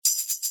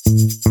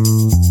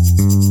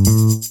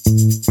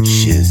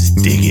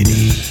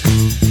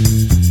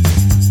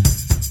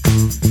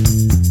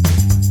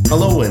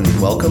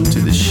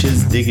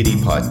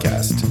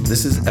Podcast.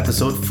 This is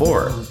episode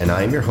 4, and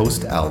I am your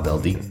host, Al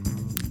Deldy.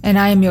 And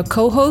I am your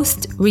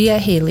co-host, Ria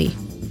Haley.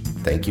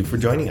 Thank you for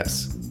joining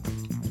us.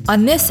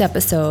 On this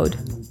episode,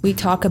 we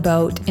talk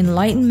about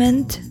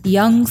enlightenment,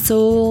 young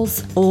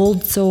souls,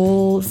 old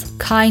souls,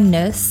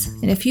 kindness,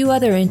 and a few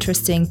other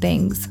interesting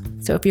things.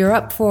 So if you're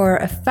up for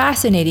a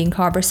fascinating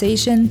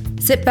conversation,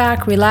 sit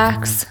back,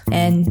 relax,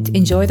 and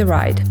enjoy the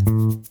ride.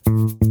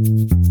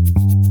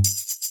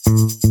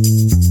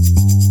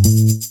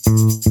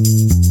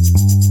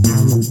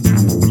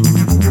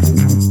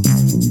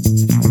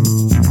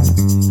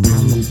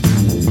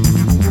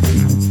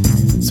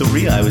 So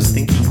Ria, I was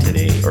thinking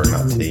today, or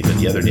not today, but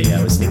the other day,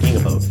 I was thinking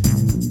about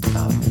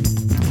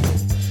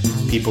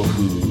people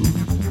who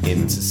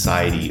in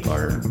society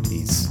are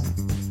these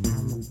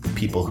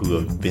people who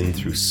have been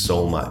through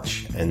so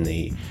much, and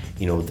they,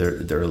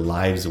 their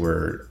lives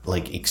were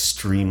like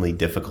extremely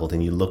difficult,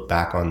 and you look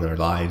back on their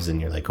lives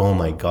and you're like, oh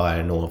my God, I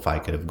don't know if I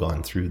could have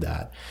gone through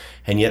that.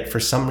 And yet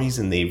for some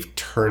reason they've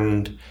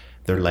turned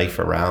their life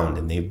around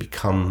and they've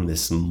become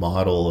this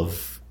model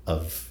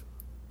of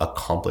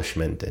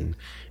accomplishment and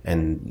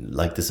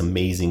like this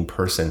amazing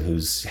person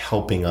who's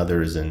helping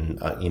others and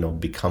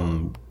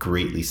become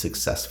greatly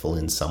successful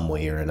in some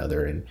way or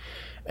another.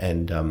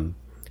 And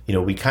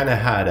we kind of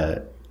had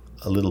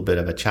a little bit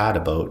of a chat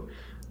about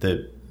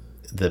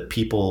the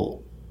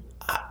people.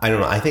 I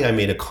don't know, I think I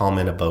made a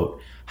comment about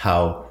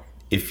how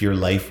if your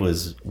life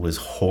was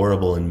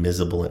horrible and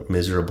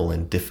miserable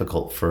and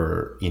difficult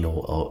for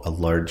a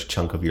large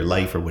chunk of your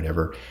life or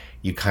whatever,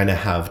 you kind of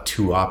have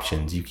two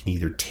options. You can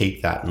either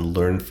take that and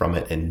learn from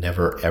it and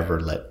never ever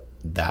let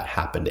that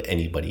happen to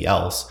anybody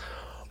else,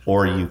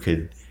 or you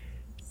could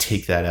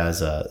take that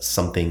as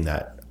something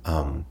that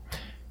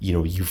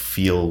you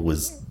feel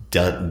was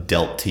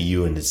dealt to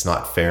you and it's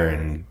not fair,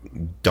 and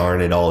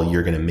darn it all,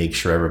 you're going to make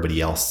sure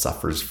everybody else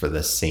suffers for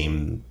the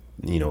same,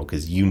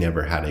 because you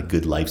never had a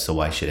good life, so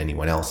why should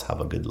anyone else have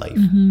a good life?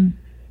 Mm-hmm.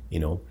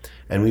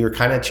 And we were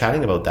kind of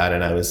chatting about that,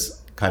 and I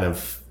was kind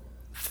of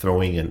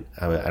throwing in,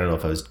 I don't know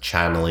if I was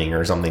channeling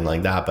or something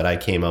like that, but I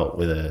came out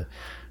with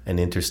an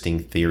interesting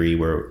theory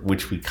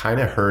which we kind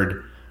of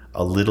heard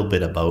a little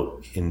bit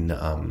about in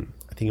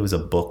I think it was a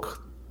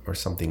book or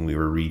something we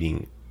were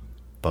reading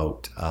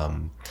about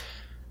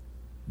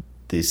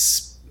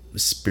this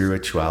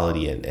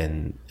spirituality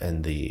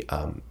and the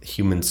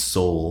human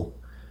soul.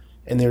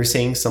 And they were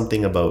saying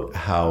something about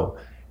how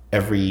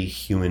every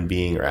human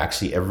being, or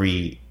actually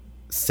every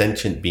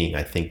sentient being,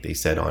 I think they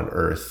said, on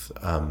Earth,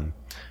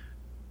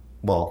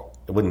 well,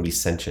 it wouldn't be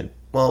sentient.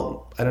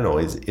 Well, I don't know.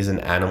 Is an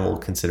animal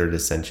considered a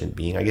sentient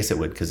being? I guess it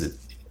would, because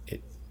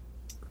it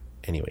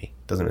anyway,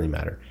 doesn't really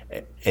matter.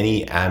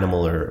 Any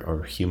animal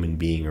or human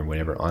being or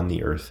whatever on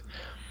the Earth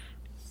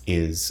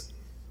is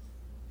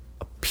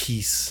a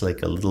piece,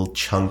 like a little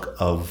chunk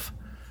of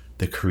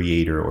the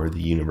Creator or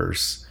the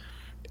universe.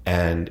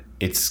 And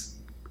it's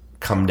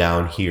come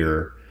down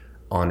here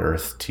on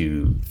Earth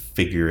to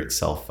figure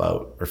itself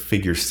out, or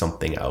figure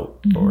something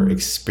out, mm-hmm. or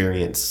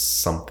experience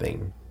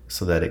something,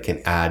 so that it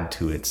can add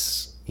to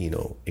its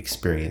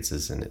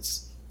experiences and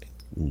its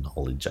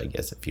knowledge, I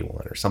guess, if you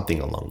want, or something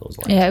along those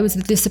lines. Yeah, it was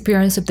the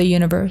disappearance of the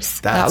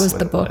universe. That was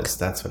the book.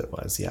 That's what it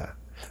was. Yeah,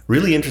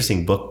 really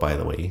interesting book, by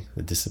the way,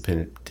 The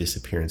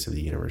Disappearance of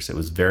the Universe. It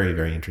was very,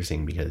 very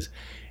interesting because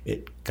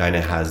it kind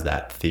of has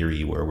that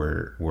theory where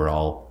we're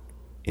all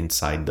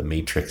inside the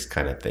Matrix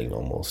kind of thing,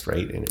 almost,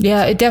 right? And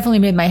it definitely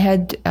made my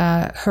head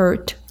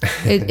hurt.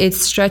 It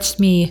stretched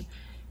me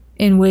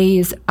in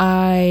ways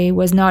I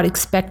was not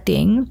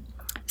expecting.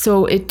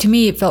 So to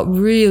me, it felt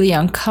really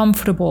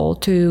uncomfortable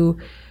to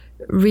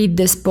read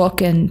this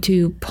book and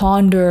to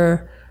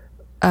ponder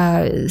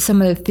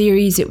some of the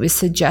theories it was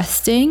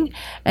suggesting.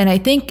 And I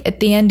think at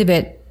the end of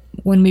it,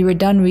 when we were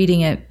done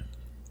reading it,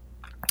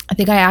 I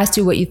think I asked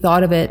you what you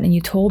thought of it, and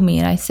you told me,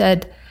 and I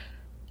said,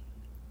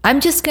 I'm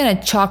just going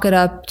to chalk it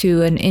up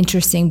to an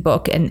interesting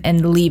book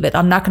and leave it.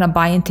 I'm not going to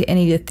buy into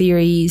any of the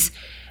theories.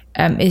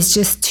 It's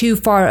just too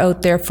far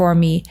out there for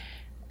me.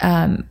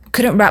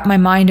 Couldn't wrap my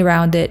mind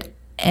around it.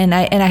 And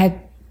I had,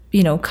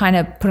 kind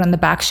of put on the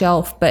back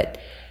shelf, but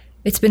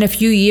it's been a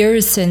few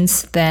years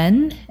since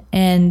then.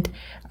 And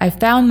I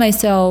found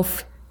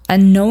myself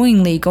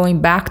unknowingly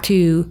going back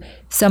to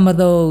some of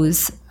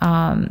those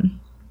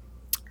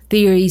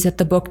theories that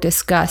the book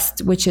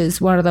discussed, which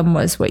is one of them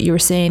was what you were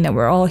saying, that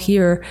we're all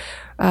here.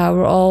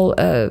 We're all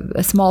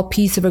a small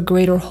piece of a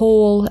greater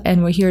whole,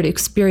 and we're here to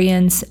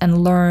experience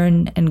and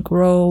learn and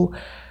grow.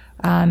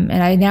 And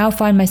I now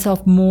find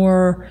myself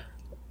more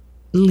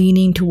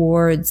leaning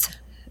towards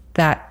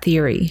that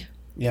theory.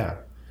 Yeah.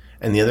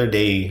 And the other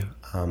day,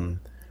 when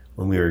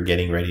we were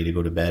getting ready to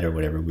go to bed or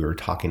whatever, we were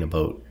talking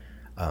about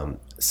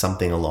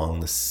something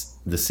along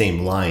the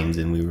same lines,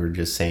 and we were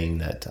just saying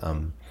that,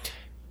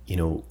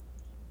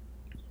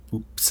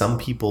 some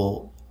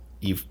people,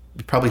 you've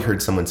probably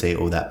heard someone say,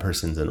 oh, that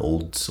person's an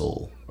old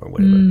soul or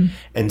whatever.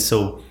 And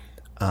so,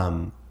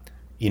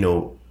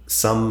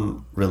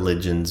 some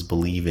religions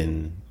believe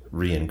in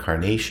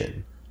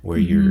reincarnation. where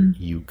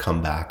you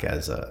come back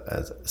as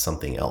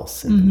something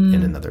else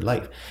in another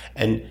life.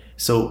 And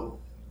so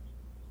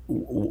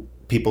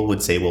people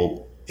would say,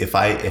 well, if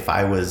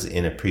I was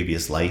in a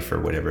previous life or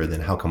whatever,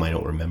 then how come I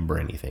don't remember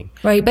anything?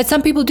 Right. But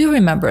some people do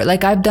remember.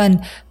 Like I've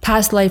done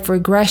past life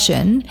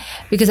regression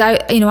because I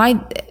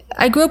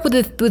grew up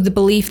with the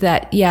belief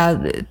that,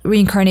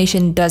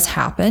 reincarnation does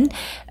happen,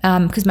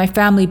 because my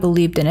family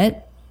believed in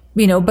it,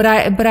 but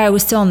I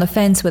was still on the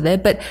fence with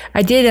it. But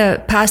I did a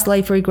past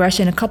life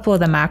regression, a couple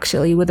of them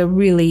actually, with a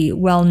really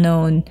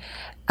well-known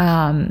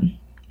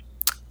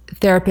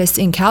therapist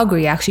in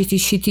Calgary. Actually,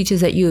 she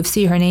teaches at U of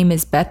C. Her name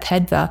is Beth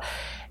Hedva.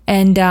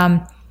 And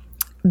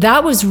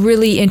that was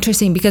really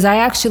interesting because I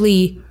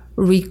actually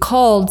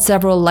recalled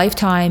several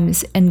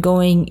lifetimes and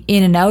going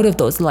in and out of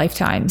those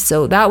lifetimes.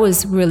 So that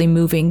was really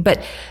moving.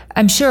 But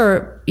I'm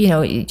sure,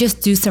 you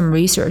just do some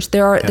research.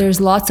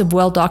 There's lots of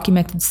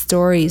well-documented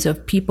stories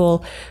of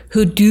people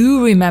who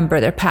do remember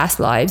their past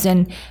lives.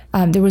 And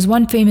there was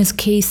one famous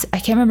case, I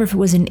can't remember if it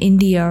was in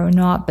India or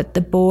not, but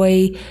the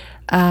boy,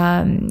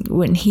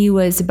 when he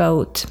was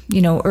about,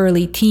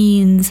 early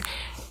teens,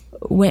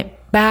 went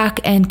back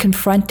and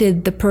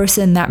confronted the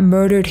person that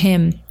murdered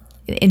him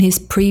in his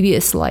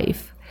previous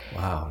life.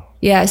 Wow.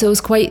 Yeah, so it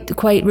was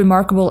quite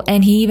remarkable.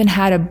 And he even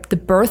had the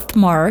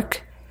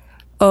birthmark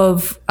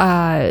of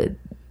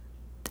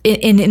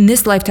in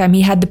this lifetime,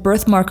 he had the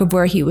birthmark of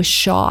where he was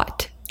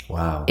shot.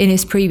 Wow. In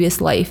his previous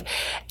life.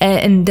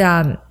 And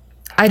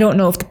I don't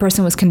know if the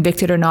person was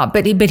convicted or not,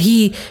 but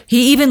he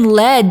even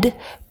led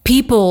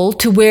people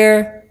to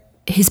where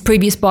his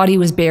previous body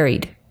was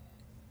buried.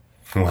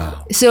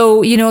 Wow.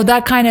 So,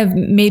 that kind of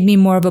made me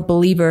more of a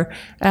believer.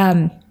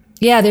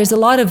 There's a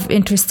lot of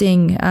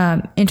interesting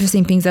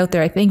things out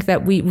there. I think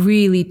that we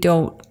really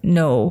don't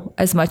know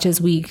as much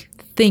as we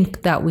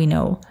think that we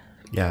know.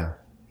 Yeah.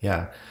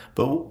 Yeah.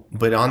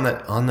 But on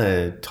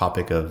the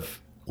topic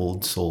of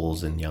old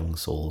souls and young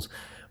souls,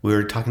 we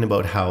were talking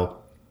about how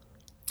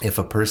if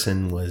a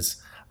person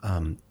was,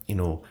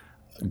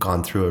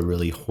 gone through a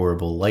really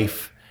horrible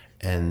life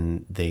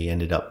and they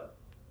ended up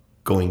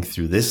going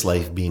through this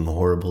life being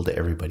horrible to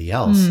everybody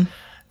else,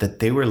 that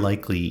they were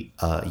likely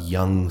a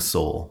young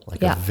soul,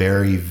 like a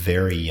very,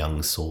 very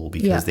young soul,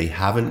 because they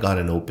haven't got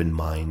an open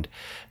mind.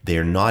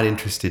 They're not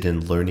interested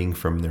in learning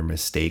from their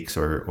mistakes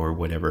or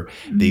whatever.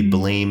 They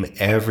blame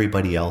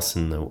everybody else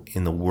in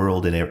the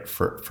world and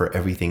for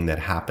everything that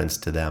happens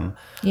to them.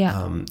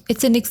 Yeah,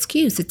 it's an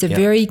excuse. It's a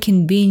very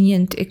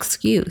convenient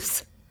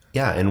excuse.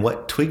 Yeah, and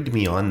what twigged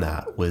me on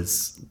that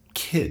was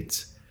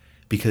kids,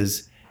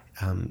 because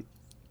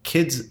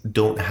kids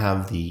don't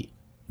have the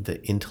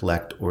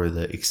intellect or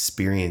the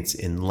experience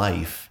in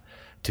life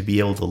to be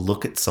able to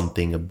look at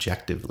something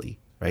objectively,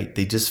 right?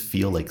 They just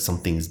feel like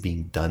something's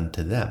being done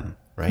to them,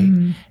 right?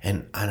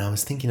 And I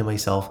was thinking to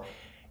myself,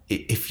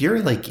 if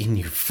you're like in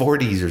your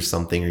 40s or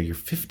something, or your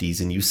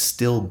 50s, and you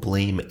still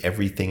blame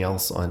everything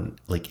else on,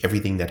 like,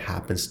 everything that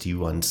happens to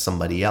you on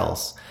somebody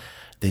else,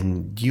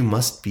 then you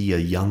must be a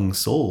young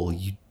soul.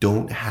 You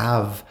don't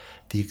have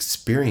the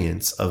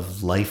experience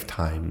of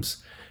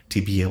lifetimes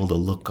to be able to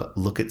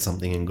look at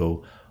something and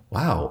go,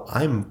 wow,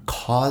 I'm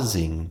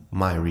causing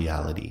my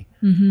reality.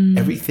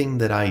 Everything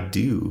that I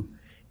do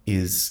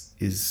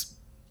is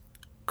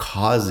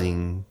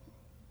causing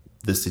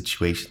the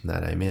situation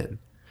that I'm in.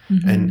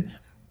 And,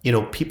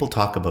 people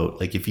talk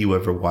about, like, if you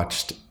ever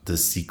watched The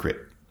Secret,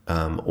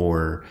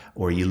 or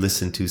you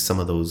listen to some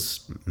of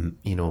those,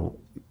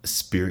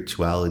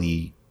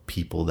 spirituality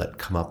people that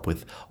come up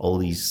with all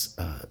these,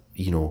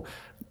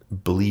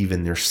 believe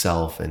in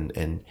yourself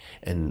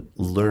and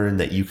learn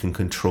that you can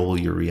control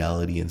your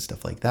reality and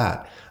stuff like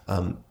that.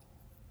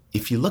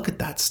 If you look at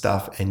that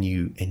stuff and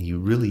you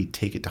really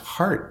take it to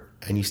heart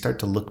and you start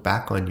to look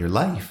back on your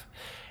life,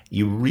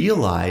 you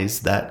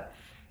realize that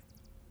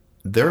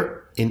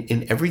there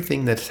in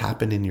everything that's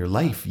happened in your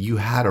life, you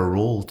had a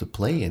role to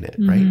play in it,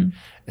 right?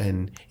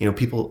 And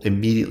people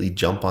immediately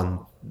jump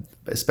on,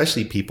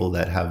 especially people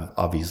that have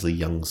obviously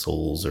young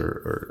souls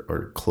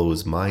or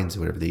closed minds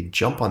or whatever, they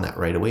jump on that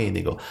right away and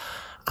they go,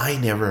 I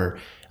never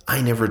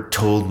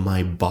told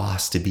my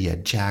boss to be a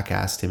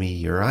jackass to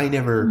me, or I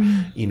never,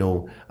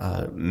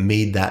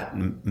 made that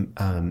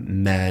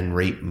man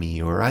rape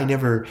me, or I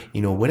never,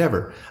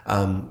 whatever.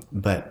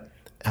 But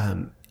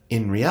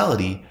in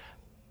reality,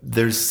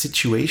 there's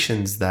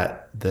situations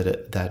that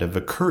have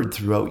occurred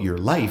throughout your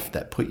life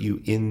that put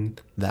you in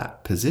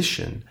that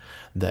position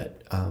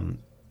that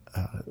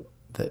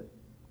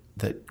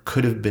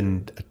could have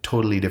been a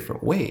totally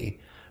different way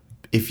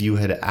if you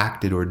had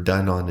acted or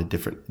done on a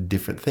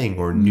different thing,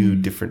 or knew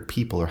different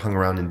people, or hung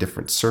around in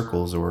different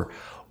circles, or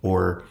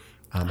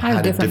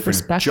had a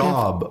different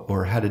job,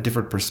 or had a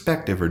different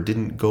perspective, or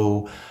didn't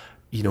go,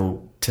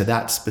 to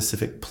that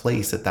specific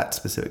place at that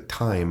specific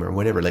time, or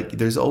whatever. Like,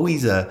 there's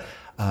always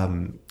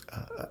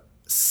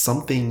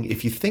something,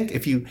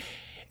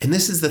 and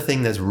this is the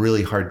thing that's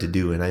really hard to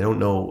do. And I don't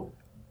know,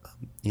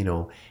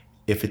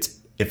 if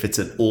it's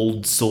an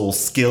old soul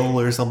skill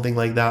or something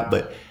like that,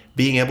 but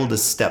being able to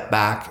step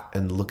back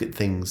and look at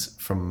things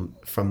from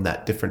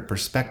that different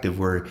perspective,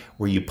 where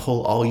you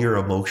pull all your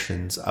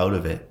emotions out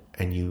of it,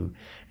 and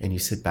you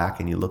sit back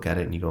and you look at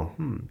it and you go,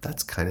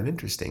 that's kind of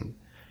interesting.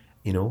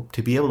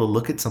 To be able to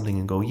look at something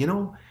and go,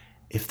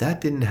 if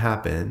that didn't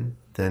happen,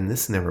 then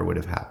this never would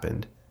have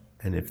happened.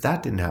 And if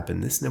that didn't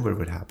happen, this never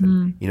would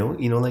happen.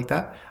 Like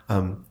that.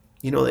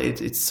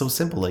 It's so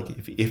simple. Like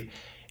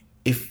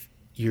if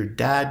your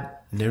dad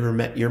never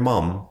met your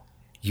mom,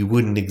 you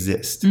wouldn't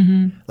exist.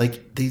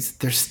 Like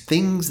there's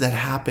things that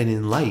happen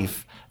in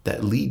life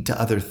that lead to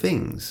other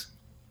things.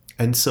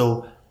 And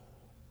so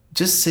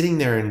just sitting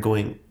there and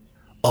going,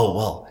 oh,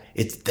 well,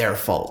 it's their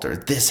fault, or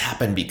this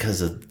happened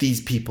because of these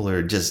people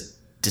are just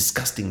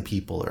disgusting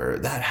people, or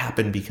that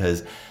happened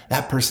because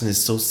that person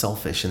is so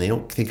selfish and they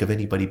don't think of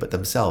anybody but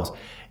themselves.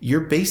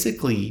 You're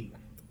basically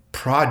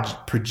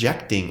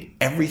projecting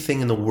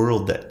everything in the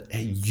world that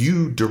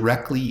you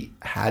directly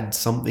had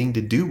something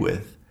to do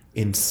with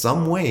in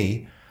some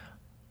way.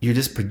 You're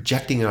just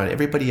projecting it on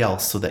everybody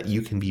else so that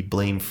you can be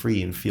blame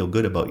free and feel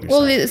good about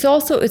yourself. Well, it's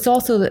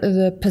also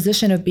the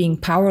position of being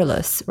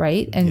powerless,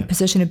 right? And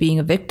position of being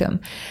a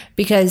victim,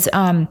 because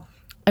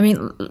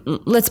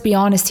let's be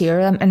honest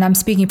here, and I'm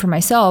speaking for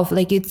myself.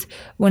 Like, it's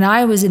when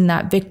I was in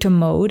that victim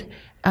mode,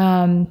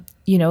 I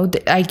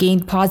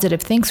gained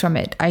positive things from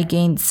it. I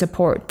gained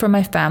support from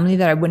my family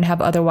that I wouldn't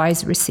have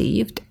otherwise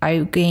received.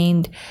 I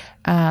gained,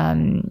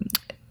 empathy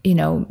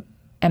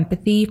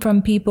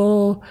from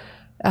people.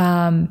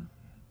 I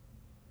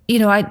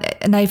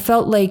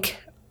felt like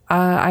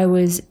I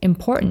was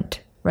important,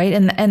 right?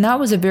 And that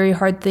was a very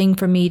hard thing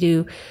for me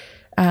to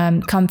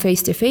come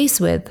face to face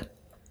with,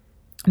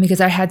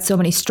 because I had so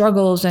many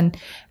struggles, and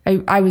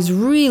I was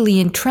really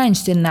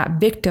entrenched in that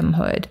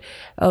victimhood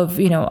of,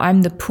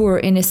 I'm the poor,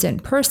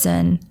 innocent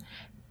person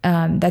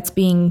that's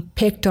being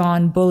picked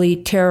on,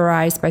 bullied,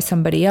 terrorized by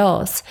somebody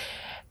else.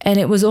 And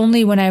it was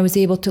only when I was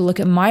able to look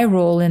at my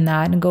role in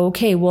that and go,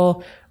 okay,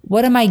 well,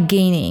 what am I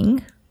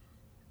gaining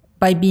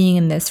by being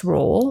in this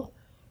role?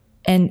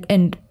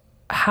 And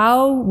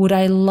how would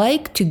I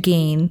like to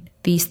gain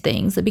these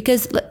things?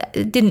 Because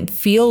it didn't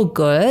feel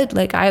good.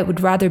 Like, I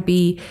would rather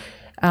be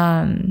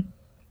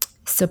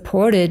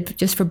supported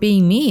just for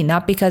being me,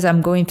 not because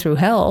I'm going through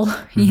hell,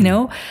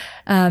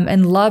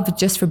 and loved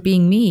just for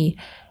being me.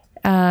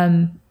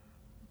 I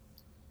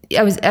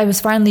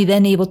was finally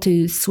then able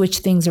to switch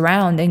things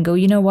around and go,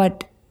 you know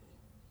what?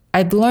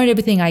 I've learned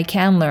everything I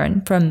can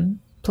learn from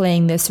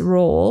playing this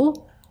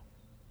role.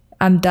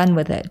 I'm done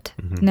with it.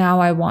 Now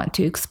I want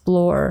to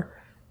explore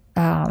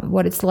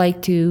what it's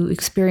like to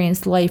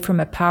experience life from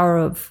a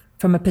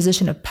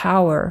position of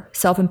power,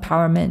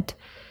 self-empowerment,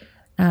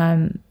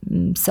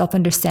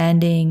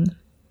 self-understanding,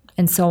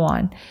 and so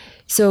on.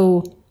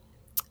 So,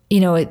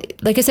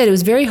 like I said, it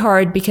was very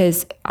hard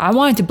because I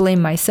wanted to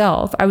blame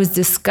myself. I was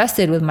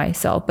disgusted with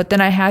myself, but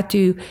then I had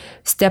to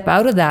step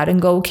out of that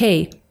and go,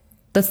 okay,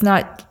 let's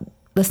not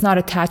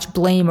attach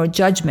blame or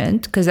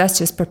judgment, because that's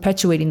just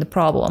perpetuating the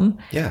problem.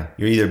 Yeah,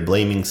 you're either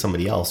blaming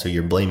somebody else or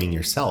you're blaming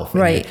yourself.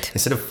 Right.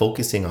 Instead of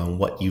focusing on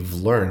what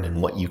you've learned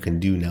and what you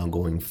can do now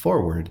going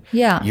forward,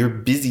 yeah, you're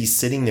busy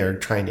sitting there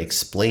trying to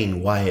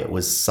explain why it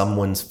was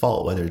someone's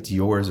fault, whether it's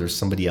yours or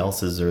somebody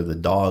else's or the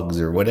dog's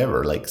or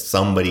whatever. Like,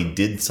 somebody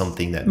did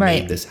something that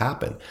made this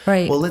happen.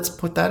 Right. Well, let's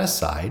put that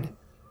aside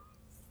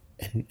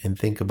and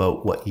think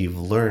about what you've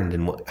learned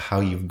and how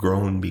you've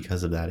grown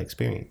because of that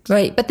experience.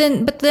 Right. But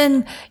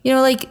then,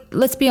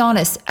 let's be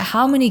honest,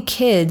 how many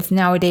kids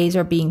nowadays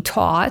are being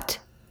taught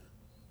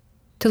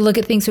to look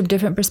at things from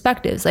different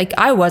perspectives? Like,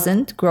 I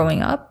wasn't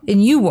growing up,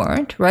 and you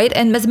weren't, right?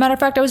 And as a matter of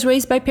fact, I was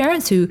raised by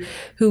parents who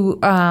for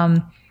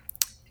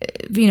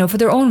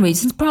their own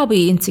reasons,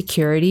 probably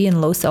insecurity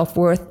and low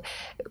self-worth,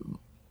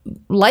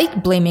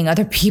 like blaming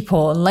other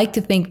people and like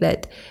to think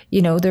that,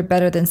 they're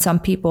better than some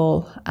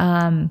people.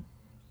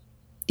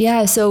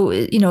 So,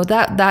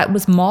 that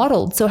was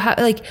modeled. So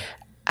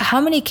how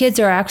many kids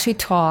are actually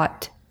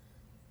taught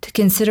to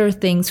consider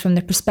things from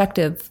the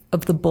perspective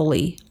of the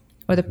bully,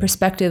 or the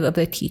perspective of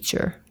the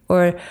teacher,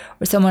 or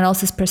someone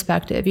else's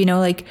perspective?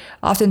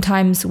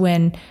 Oftentimes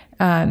when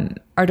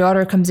our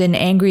daughter comes in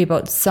angry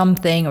about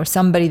something or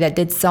somebody that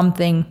did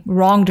something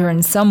wrong to her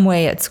in some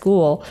way at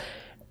school,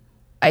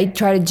 I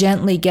try to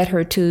gently get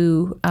her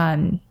to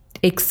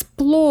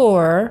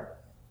explore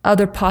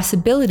other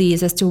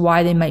possibilities as to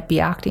why they might be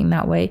acting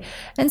that way.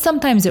 And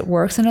sometimes it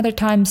works, and other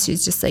times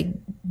she's just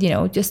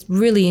just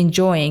really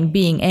enjoying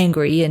being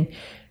angry and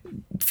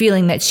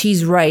feeling that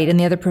she's right and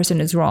the other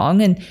person is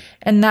wrong.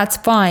 And that's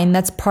fine.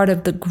 That's part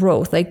of the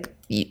growth.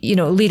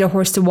 Lead a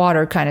horse to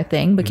water kind of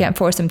thing, but can't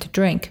force him to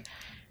drink.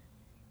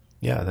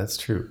 Yeah, that's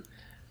true.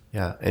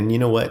 Yeah. And you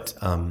know what?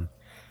 I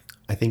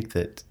think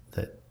that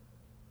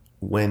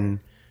when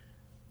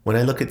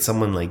I look at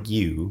someone like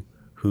you,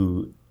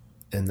 who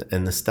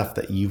and the stuff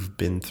that you've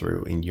been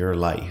through in your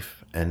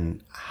life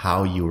and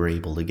how you were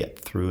able to get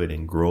through it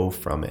and grow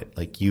from it,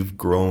 like, you've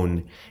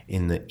grown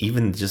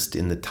even just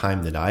in the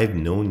time that I've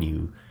known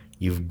you,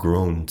 you've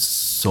grown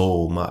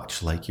so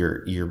much. Like,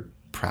 you're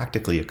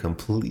practically a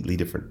completely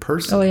different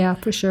person. Oh yeah,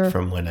 for sure.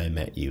 From when I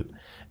met you.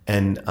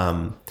 And,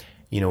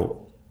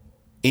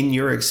 in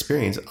your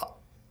experience,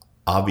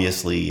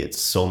 obviously it's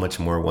so much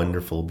more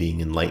wonderful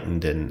being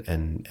enlightened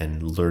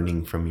and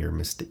learning from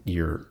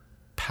your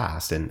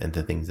past and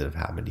the things that have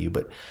happened to you.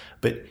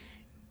 But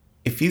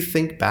if you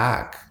think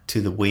back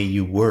to the way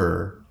you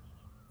were,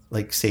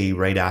 like say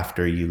right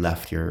after you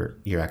left your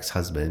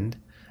ex-husband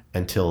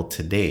until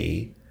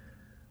today,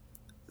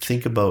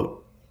 think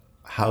about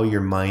how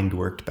your mind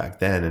worked back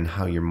then and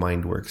how your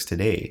mind works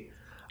today.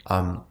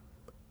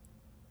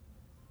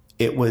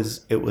 It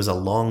was a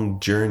long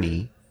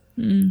journey,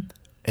 and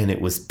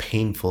it was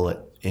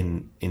painful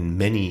in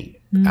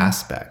many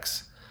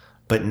aspects.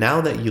 But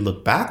now that you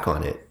look back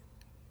on it,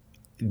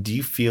 do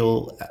you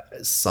feel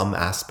some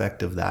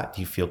aspect of that?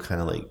 Do you feel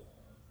kind of like,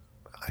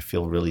 I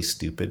feel really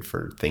stupid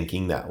for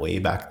thinking that way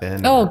back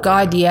then? Oh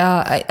God,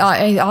 yeah.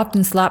 I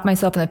often slap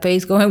myself in the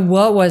face going,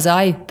 what was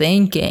I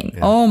thinking?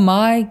 Yeah. Oh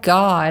my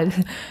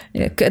God.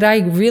 Could I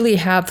really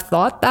have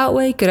thought that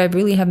way? Could I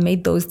really have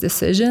made those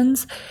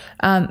decisions?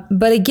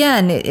 But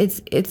again,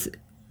 it's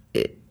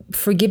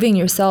forgiving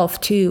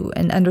yourself too,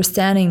 and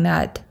understanding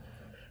that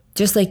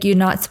just like you're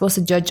not supposed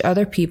to judge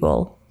other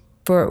people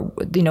for,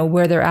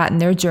 where they're at in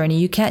their journey,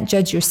 you can't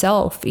judge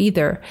yourself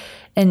either.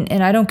 And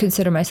I don't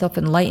consider myself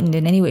enlightened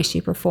in any way,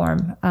 shape, or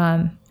form.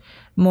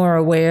 More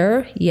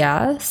aware,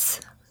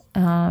 yes.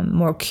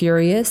 More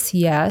curious,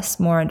 yes.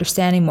 More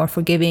understanding, more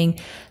forgiving,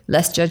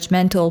 less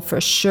judgmental, for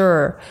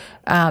sure.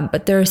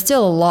 But there is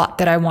still a lot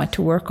that I want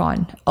to work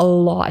on, a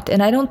lot.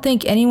 And I don't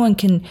think anyone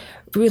can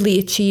really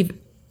achieve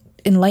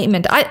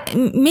enlightenment.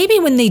 Maybe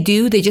when they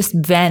do, they just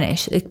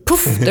vanish. Like,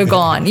 poof, they're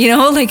gone,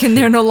 and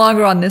they're no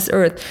longer on this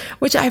earth,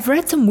 which I've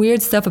read some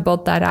weird stuff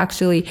about that,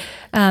 actually.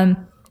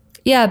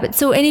 Yeah, but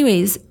so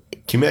anyways.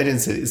 Can you imagine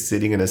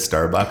sitting in a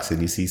Starbucks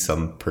and you see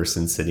some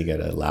person sitting at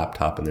a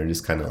laptop and they're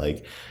just kind of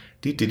like,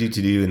 do,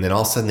 and then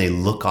all of a sudden they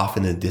look off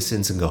in the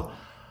distance and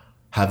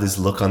have this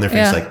look on their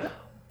face like,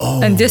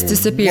 oh, and just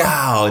disappear.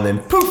 Wow. And then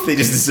poof, they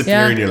just disappear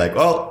and you're like,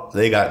 oh,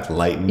 they got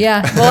enlightened.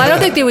 Yeah. Well, I don't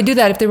think they would do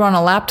that if they were on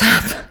a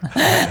laptop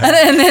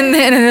and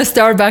then in a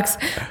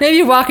Starbucks, maybe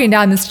you're walking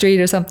down the street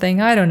or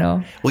something. I don't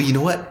know. Well, you know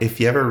what? If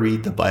you ever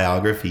read the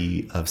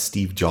biography of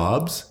Steve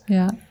Jobs,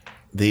 a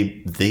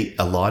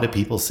lot of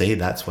people say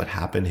that's what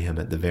happened to him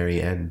at the very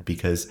end,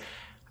 because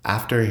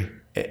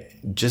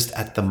just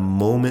at the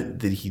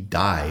moment that he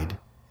died,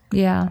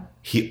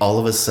 he all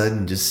of a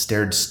sudden just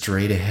stared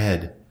straight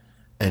ahead.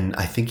 And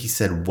I think he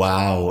said,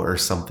 wow, or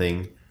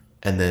something.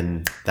 And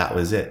then that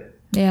was it.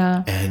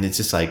 Yeah. And it's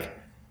just like,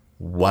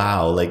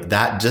 wow, like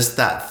that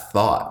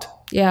thought.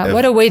 Yeah.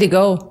 What a way to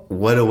go.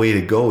 What a way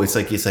to go. It's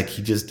like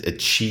he just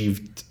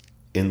achieved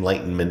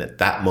enlightenment at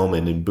that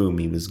moment, and boom,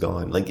 he was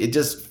gone. Like, it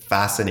just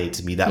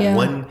fascinates me that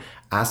one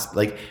aspect.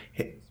 Like,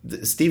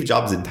 Steve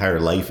Jobs' entire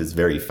life is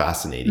very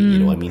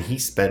fascinating. I mean, he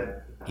spent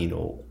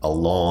a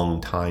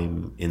long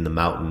time in the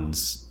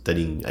mountains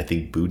studying, I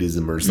think,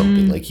 Buddhism or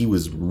something. Like, he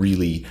was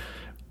really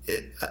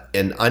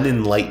an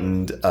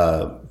unenlightened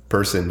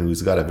person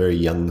who's got a very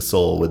young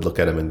soul would look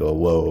at him and go,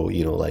 whoa,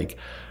 like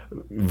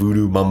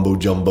voodoo mumbo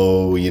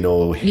jumbo,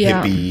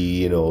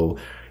 hippie,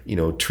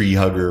 tree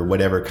hugger,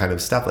 whatever kind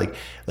of stuff.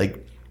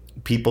 Like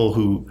people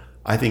who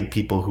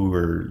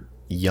are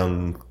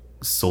young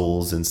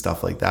souls and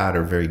stuff like that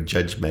are very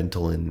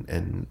judgmental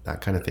and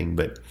that kind of thing.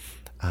 But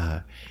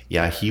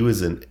he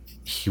was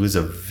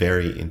a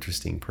very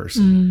interesting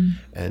person,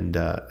 and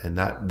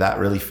that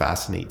really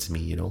fascinates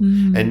me,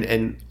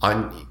 and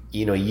on,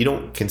 you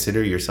don't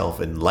consider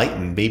yourself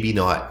enlightened. Maybe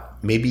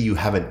you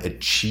haven't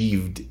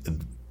achieved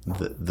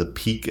the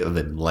peak of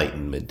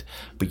enlightenment,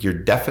 but you're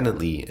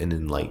definitely an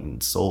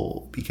enlightened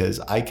soul, because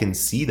I can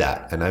see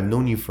that, and I've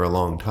known you for a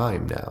long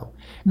time now,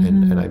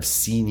 and I've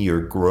seen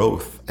your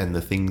growth and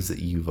the things that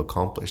you've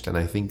accomplished, and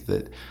I think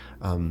that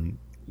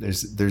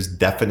there's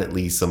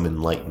definitely some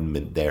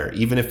enlightenment there,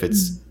 even if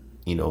it's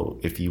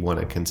if you want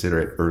to consider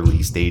it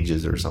early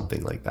stages or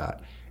something like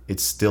that,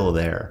 it's still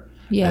there.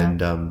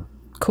 And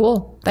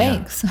cool,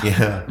 thanks.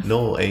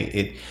 No,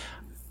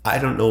 I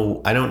don't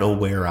know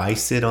where I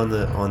sit on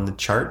the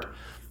chart,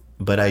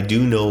 but I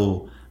do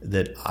know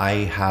that I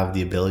have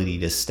the ability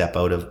to step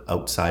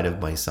outside of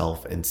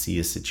myself and see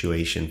a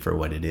situation for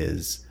what it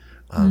is.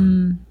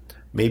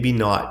 Maybe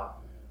not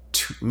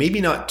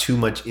too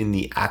much in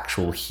the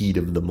actual heat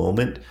of the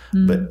moment,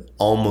 but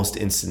almost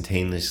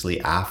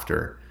instantaneously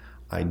after,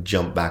 I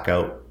jump back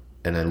out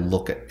and I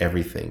look at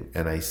everything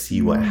and I see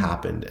what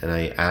happened, and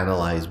I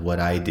analyze what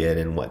I did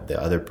and what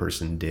the other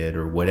person did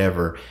or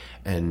whatever,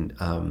 and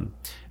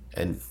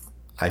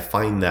I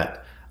find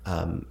that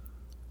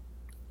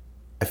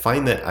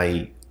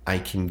I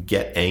can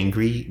get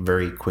angry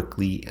very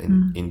quickly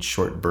and in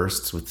short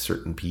bursts with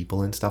certain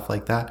people and stuff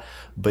like that.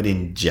 But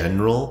in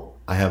general,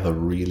 I have a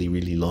really,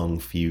 really long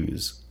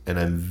fuse, and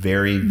I'm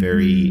very,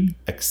 very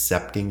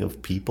accepting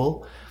of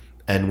people.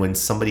 And when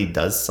somebody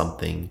does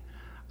something,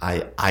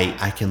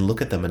 I can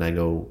look at them and I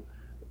go,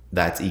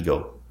 that's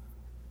ego,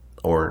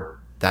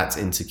 or that's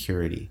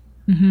insecurity,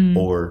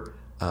 or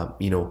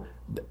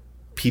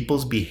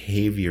people's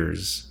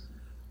behaviors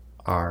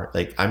are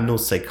like, I'm no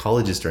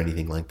psychologist or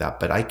anything like that,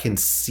 but I can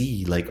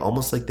see, like,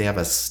 almost like they have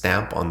a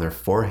stamp on their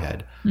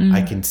forehead.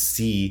 I can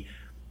see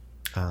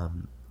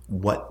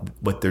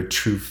what their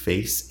true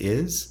face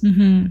is.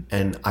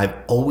 And I've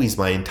always,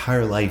 my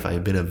entire life,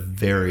 I've been a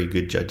very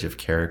good judge of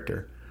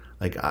character.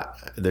 Like,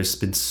 there's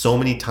been so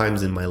many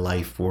times in my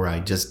life where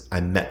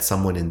I met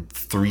someone, in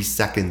 3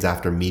 seconds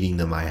after meeting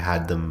them, I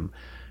had them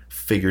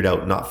figured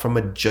out, not from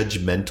a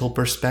judgmental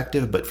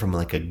perspective, but from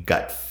like a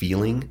gut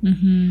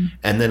feeling.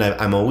 And then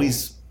I'm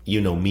always, you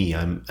know me,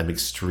 I'm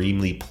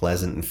extremely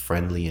pleasant and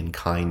friendly and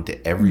kind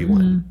to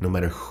everyone, no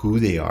matter who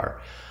they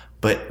are.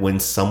 But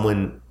when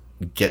someone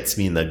gets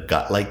me in the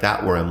gut like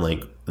that, where I'm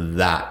like,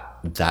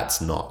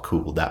 that's not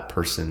cool, that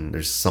person,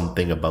 there's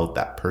something about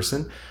that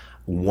person,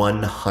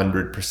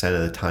 100%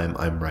 of the time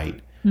I'm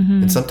right.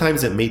 And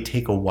sometimes it may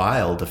take a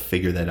while to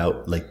figure that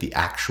out, like the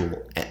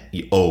actual,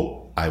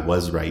 I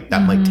was right.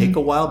 That might take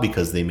a while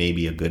because they may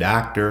be a good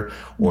actor,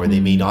 or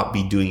they may not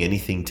be doing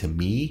anything to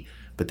me,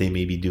 but they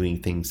may be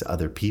doing things to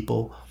other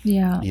people.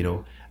 Yeah. You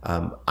know,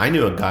 I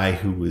knew a guy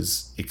who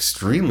was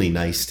extremely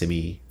nice to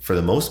me for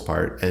the most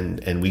part,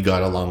 and we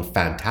got along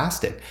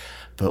fantastic.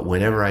 But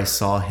whenever I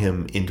saw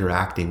him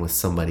interacting with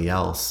somebody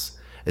else,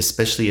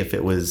 especially if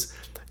it was,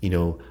 you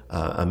know,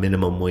 a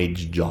minimum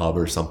wage job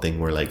or something,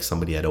 where like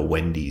somebody at a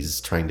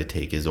Wendy's trying to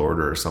take his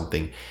order or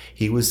something,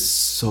 he was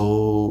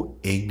so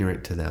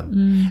ignorant to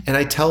them. And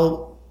I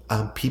tell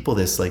people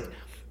this, like,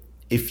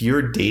 if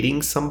you're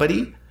dating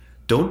somebody,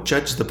 don't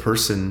judge the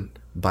person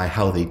by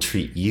how they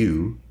treat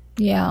you.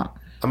 Yeah.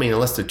 I mean,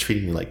 unless they're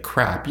treating you like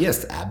crap,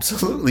 yes,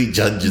 absolutely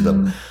judge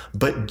them.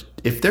 But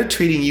if they're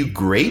treating you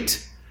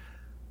great,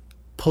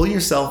 pull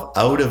yourself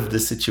out of the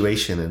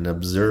situation and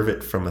observe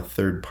it from a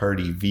third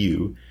party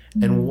view.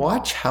 And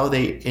watch how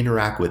they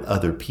interact with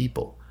other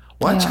people.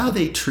 Watch how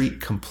they treat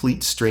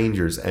complete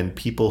strangers and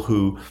people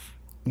who,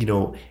 you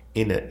know,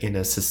 in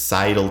a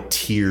societal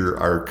tier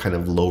are kind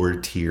of lower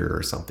tier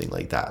or something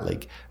like that.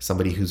 Like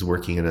somebody who's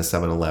working in a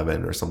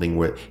 7-Eleven or something,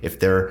 where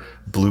if they're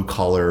blue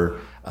collar,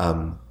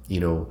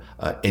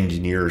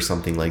 engineer or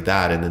something like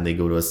that, and then they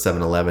go to a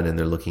 7-Eleven and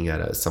they're looking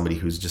at somebody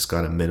who's just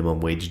got a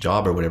minimum wage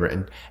job or whatever,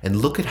 and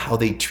look at how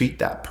they treat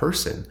that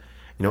person.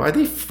 You know, are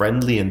they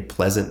friendly and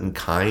pleasant and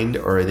kind,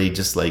 or are they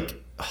just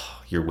like,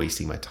 oh, you're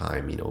wasting my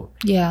time, you know,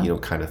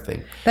 kind of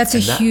thing. That's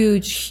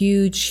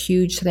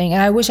huge thing.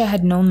 And I wish I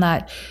had known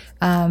that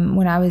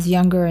when I was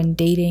younger and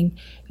dating.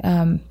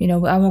 You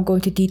know, I won't go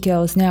into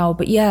details now,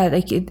 but yeah,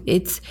 like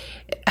it's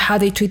how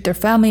they treat their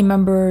family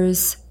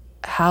members,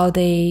 how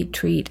they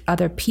treat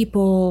other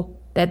people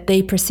that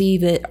they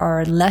perceive that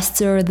are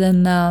lesser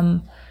than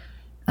them.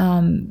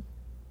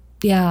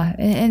 Yeah,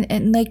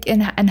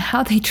 and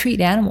how they treat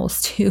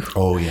animals too.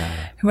 Oh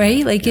yeah.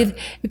 Right? Like if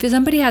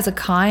somebody has a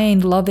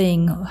kind,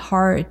 loving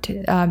heart,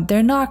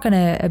 they're not going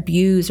to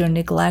abuse or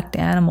neglect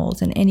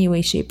animals in any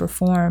way, shape, or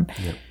form.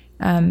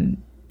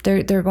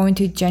 Yep. They're going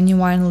to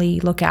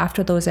genuinely look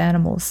after those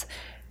animals,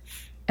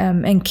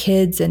 and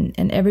kids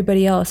and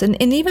everybody else,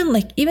 and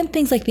even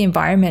things like the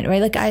environment,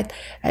 right? Like I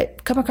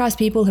come across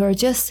people who are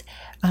just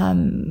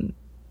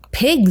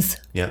pigs.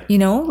 Yeah. You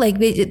know, like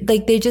they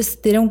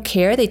don't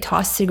care. They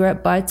toss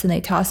cigarette butts and they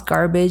toss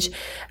garbage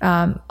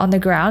on the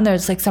ground.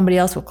 There's like somebody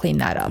else will clean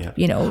that up. Yeah.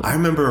 You know, I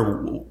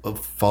remember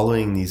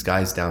following these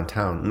guys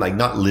downtown, like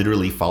not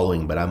literally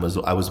following, but I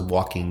was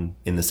walking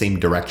in the same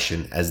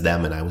direction as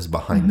them, and I was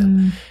behind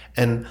them,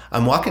 and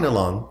I'm walking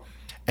along,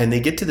 and they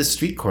get to the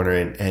street corner,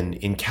 and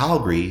in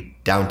Calgary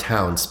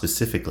downtown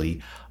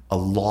specifically, a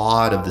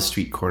lot of the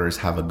street corners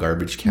have a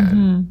garbage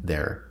can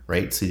there,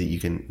 right? So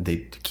that they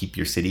keep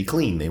your city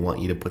clean. They want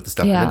you to put the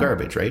stuff in the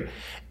garbage, right?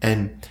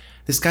 And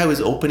this guy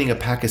was opening a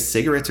pack of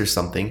cigarettes or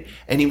something,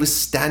 and he was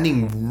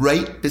standing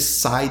right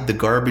beside the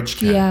garbage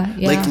can.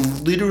 Yeah. Like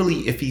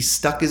literally, if he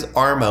stuck his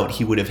arm out,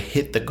 he would have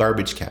hit the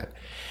garbage can.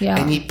 Yeah.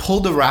 And he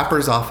pulled the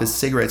wrappers off his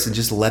cigarettes and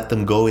just let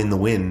them go in the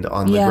wind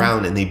on the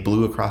ground, and they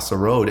blew across the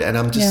road. And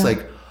I'm just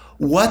like,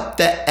 what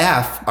the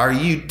F are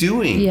you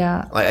doing?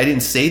 Yeah. Like, I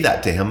didn't say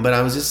that to him, but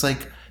I was just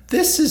like,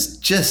 this is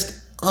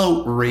just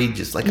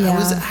outrageous. Like I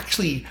was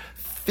actually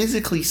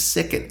physically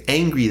sick and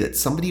angry that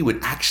somebody would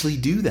actually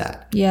do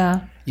that.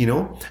 Yeah. You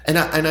know? And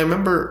I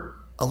remember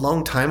a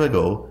long time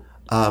ago,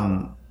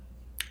 I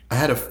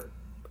had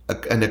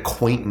an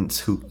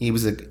acquaintance who, he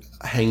was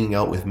hanging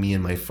out with me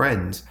and my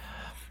friends.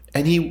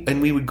 And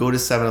we would go to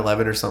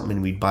 7-Eleven or something,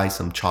 and we'd buy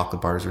some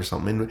chocolate bars or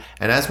something.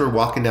 And as we're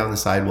walking down the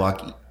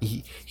sidewalk,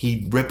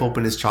 he'd rip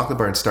open his chocolate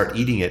bar and start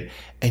eating it.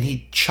 And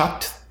he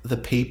chucked the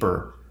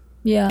paper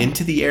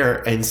into the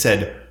air and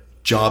said,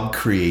 "Job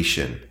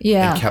creation."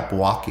 Yeah. And kept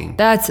walking.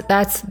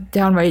 That's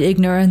downright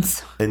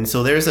ignorance. And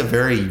so there's a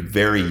very,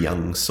 very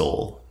young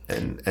soul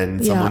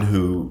and someone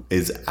who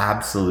is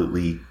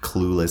absolutely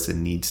clueless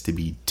and needs to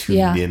be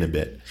tuned in a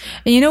bit.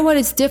 And you know what?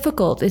 It's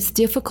difficult. It's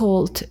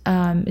difficult.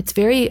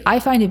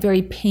 I find it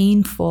very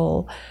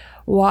painful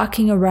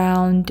walking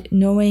around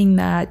knowing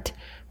that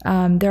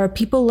there are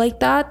people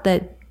like that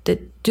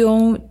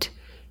don't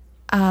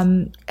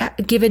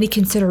give any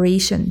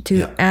consideration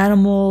to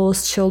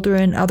animals,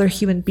 children, other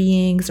human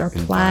beings, our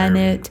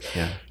planet.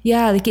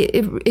 Like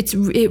it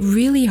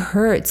really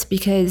hurts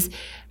because,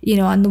 you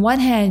know, on the one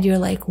hand, you're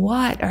like,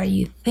 what are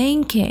you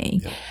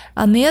thinking?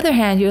 On the other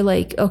hand, you're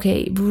like,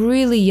 okay,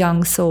 really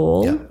young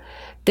soul.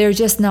 They're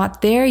just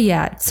not there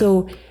yet.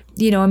 So,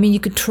 you know, I mean, you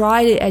could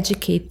try to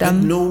educate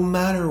them. But no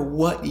matter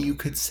what you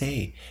could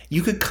say,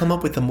 you could come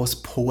up with the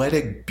most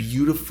poetic,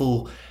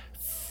 beautiful,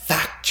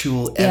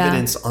 factual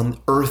evidence on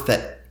earth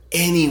that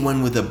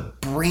anyone with a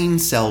brain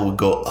cell would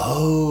go,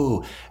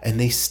 oh, and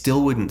they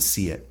still wouldn't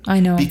see it. I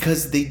know.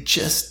 Because they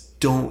just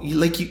don't,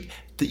 like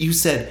you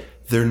said,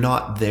 they're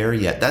not there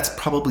yet. That's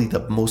probably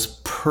the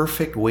most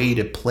perfect way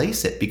to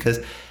place it because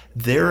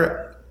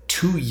they're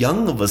too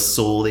young of a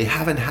soul. They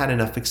haven't had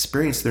enough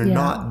experience. They're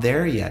not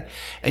there yet.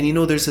 And you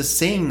know, there's a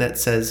saying that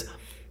says,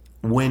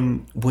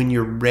 when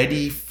you're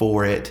ready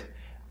for it,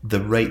 the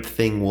right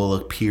thing will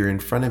appear in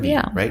front of you,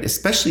 right?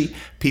 Especially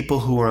people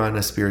who are on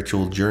a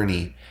spiritual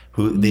journey,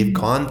 who they've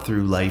gone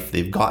through life,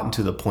 they've gotten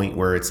to the point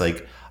where it's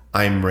like,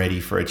 I'm ready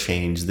for a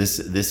change.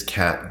 This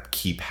can't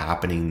keep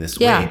happening this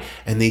way.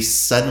 And they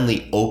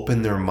suddenly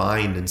open their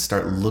mind and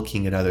start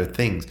looking at other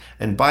things.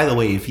 And by the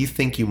way, if you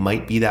think you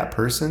might be that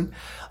person,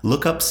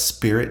 look up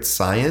spirit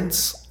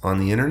science on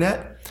the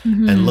internet.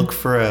 And look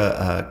for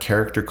a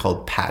character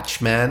called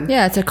Patchman.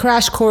 Yeah, it's a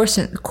crash course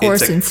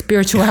in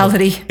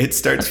spirituality. It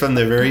starts from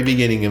the very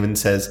beginning and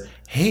says,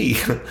 hey,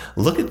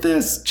 look at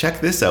this. Check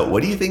this out.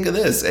 What do you think of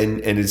this? And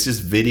it's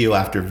just video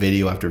after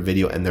video after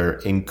video. And they're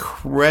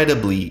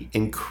incredibly,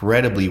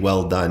 incredibly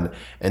well done.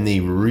 And they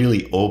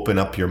really open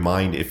up your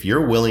mind. If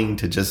you're willing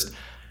to just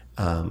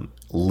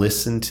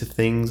listen to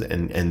things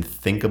and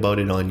think about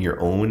it on your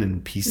own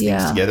and piece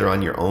things together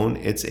on your own,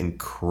 it's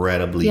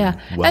incredibly well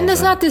and that's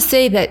done. not to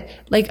say that,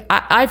 like,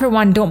 I for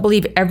one don't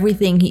believe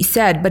everything he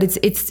said, but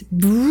it's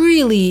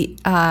really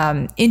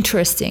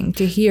interesting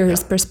to hear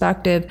his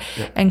perspective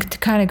and to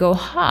kind of go,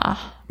 But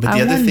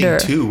the other thing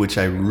too, which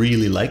I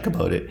really like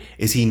about it,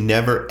 is he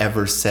never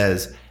ever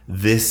says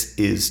this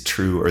is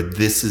true or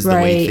this is the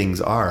way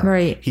things are.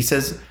 Right. He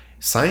says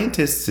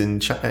scientists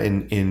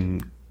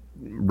in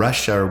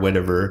Russia or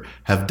whatever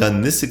have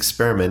done this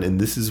experiment and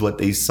this is what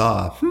they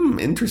saw.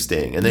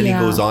 Interesting. And then he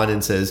goes on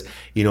and says,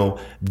 you know,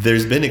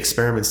 there's been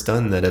experiments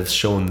done that have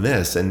shown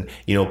this, and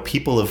you know,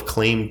 people have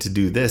claimed to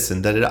do this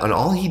and that. And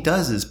all he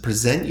does is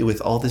present you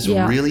with all this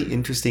really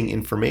interesting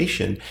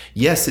information.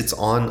 Yes, it's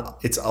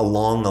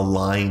along a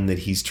line that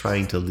he's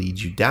trying to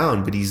lead you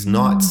down, but he's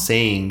not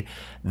saying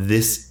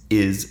this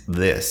is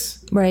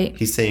this. Right.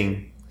 He's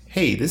saying,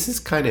 hey, this is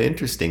kind of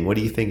interesting. What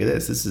do you think of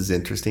this? This is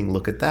interesting.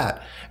 Look at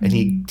that. And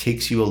he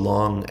takes you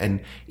along,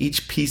 and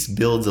each piece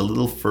builds a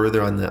little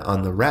further on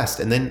the rest.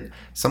 And then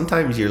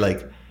sometimes you're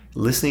like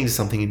listening to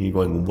something and you're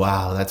going,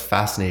 wow, that's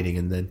fascinating.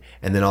 And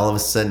then all of a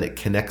sudden it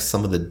connects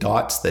some of the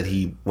dots that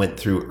he went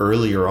through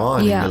earlier on.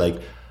 And you're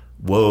like,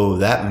 whoa,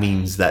 that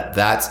means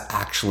that's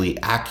actually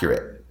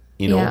accurate.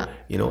 You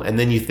know, and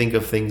then you think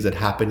of things that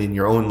happen in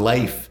your own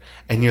life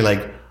and you're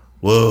like,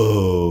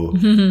 whoa,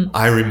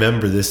 I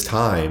remember this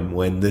time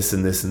when this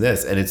and this and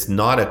this. And it's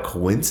not a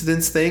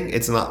coincidence thing.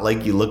 It's not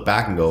like you look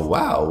back and go,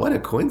 wow, what a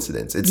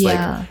coincidence. It's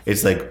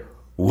like,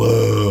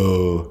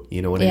 whoa,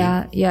 you know what I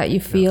mean? Yeah, you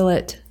feel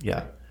it.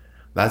 Yeah.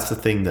 That's the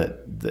thing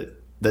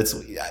that's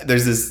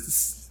there's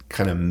this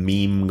kind of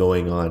meme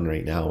going on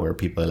right now where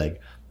people are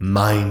like,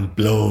 mind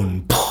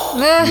blown,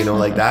 you know,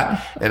 like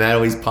that. And that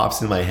always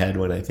pops in my head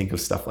when I think of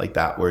stuff like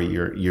that, where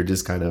you're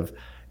just kind of,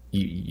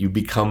 you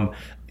become,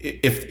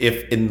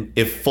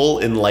 if full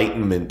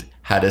enlightenment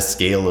had a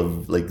scale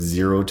of like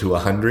 0 to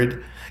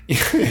 100,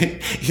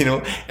 you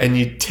know, and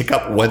you tick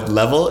up one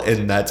level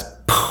and that's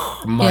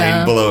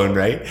mind blown,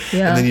 right?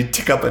 And then you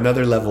tick up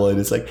another level and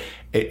it's like,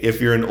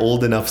 if you're an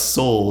old enough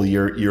soul,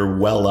 you're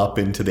well up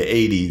into the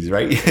 80s,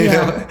 right?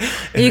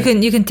 You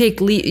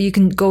you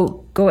can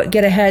go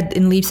get ahead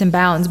in leaps and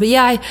bounds. But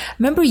yeah, I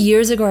remember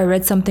years ago I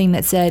read something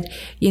that said,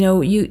 you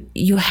know,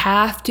 you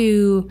have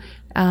to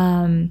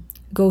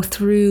go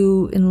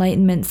through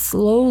enlightenment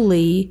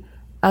slowly,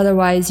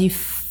 otherwise you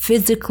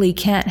physically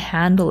can't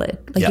handle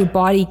it. Like your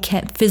body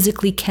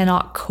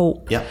cannot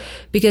cope.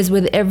 Because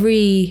with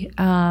every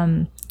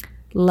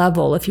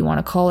level, if you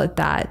want to call it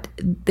that,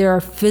 there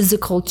are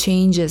physical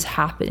changes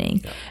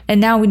happening.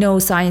 And now we know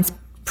science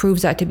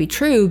proves that to be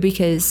true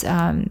because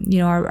you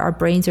know, our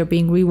brains are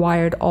being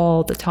rewired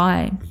all the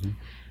time.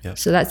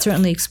 So that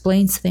certainly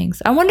explains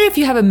things. I wonder if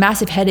you have a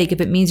massive headache,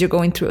 if it means you're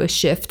going through a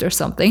shift or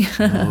something.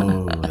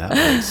 Oh, that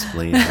would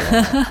explain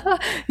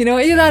that. You know,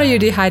 either that or you're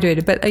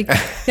dehydrated. But like,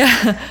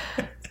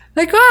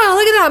 like, wow,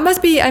 look at that! I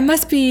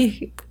must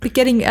be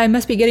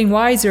getting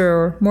wiser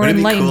or more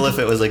enlightened. It'd be cool if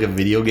it was like a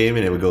video game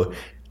and it would go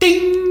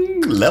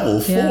ding,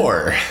 level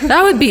 4.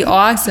 That would be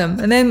awesome.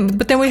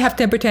 But then we have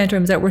temper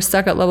tantrums that we're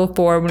stuck at level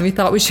 4 when we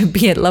thought we should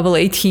be at level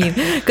 18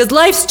 because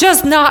life's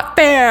just not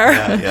fair.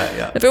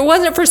 Yeah. If it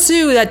wasn't for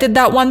Sue that did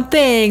that one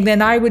thing,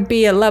 then I would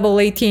be at level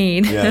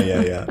 18.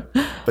 Yeah.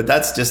 But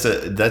that's just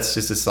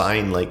a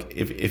sign. Like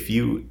if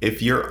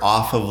you're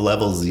off of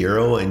level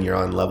 0 and you're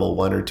on level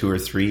 1 or 2 or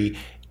 3,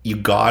 you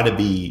gotta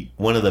be,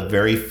 one of the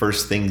very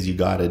first things you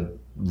gotta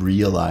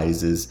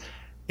realize is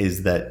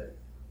that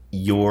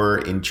you're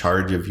in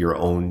charge of your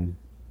own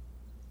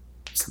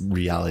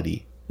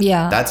reality.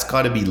 Yeah. That's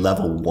got to be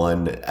level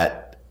 1.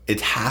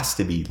 It has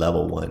to be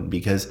level 1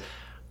 because,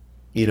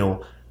 you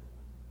know,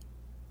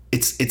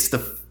 it's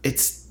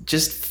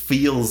just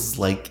feels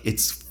like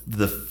it's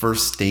the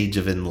first stage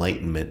of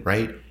enlightenment,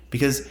 right?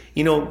 Because,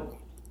 you know,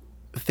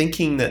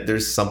 thinking that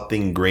there's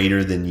something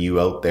greater than you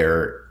out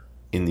there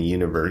in the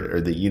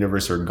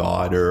universe or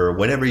God or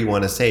whatever you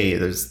want to say,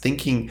 there's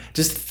thinking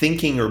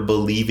or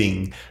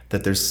believing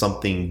that there's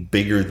something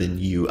bigger than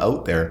you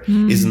out there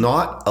is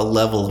not a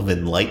level of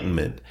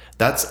enlightenment.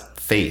 That's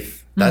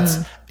faith.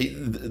 That's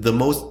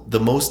the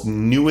most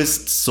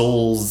newest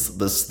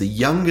souls, the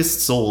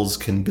youngest souls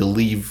can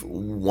believe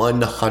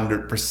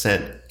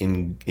 100%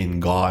 in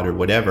God or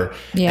whatever.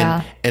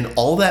 Yeah. And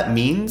all that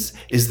means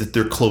is that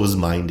they're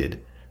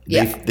closed-minded.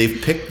 Yeah.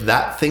 They've picked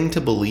that thing to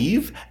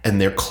believe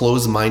and they're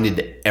closed-minded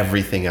to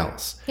everything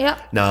else.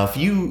 Yeah. Now, if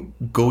you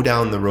go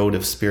down the road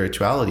of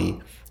spirituality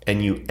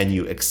and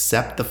you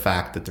accept the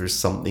fact that there's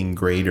something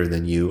greater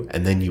than you,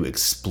 and then you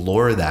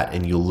explore that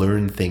and you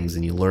learn things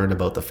and you learn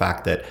about the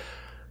fact that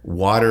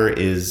water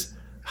is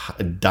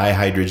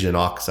dihydrogen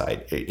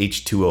oxide,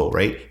 H2O,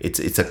 right?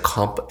 It's a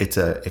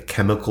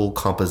chemical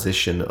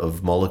composition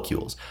of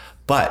molecules.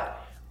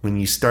 But when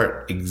you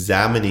start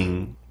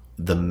examining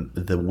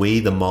the way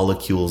the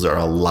molecules are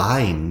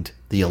aligned,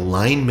 the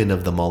alignment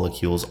of the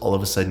molecules, all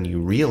of a sudden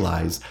you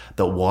realize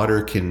that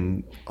water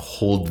can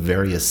hold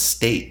various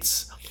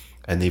states.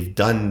 And they've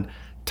done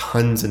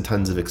tons and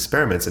tons of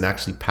experiments, and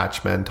actually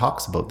Patchman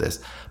talks about this,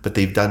 but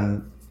they've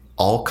done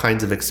all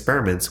kinds of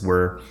experiments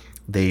where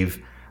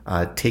they've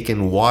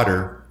taken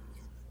water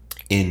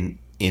in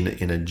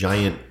a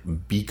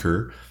giant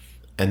beaker,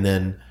 and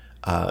then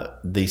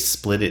they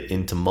split it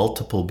into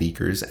multiple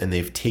beakers, and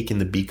they've taken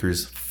the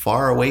beakers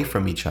far away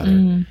from each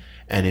other.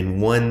 And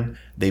in one,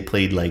 they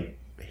played like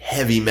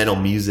heavy metal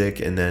music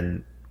and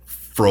then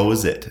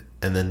froze it.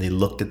 And then they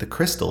looked at the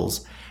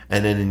crystals.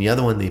 And then in the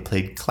other one, they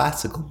played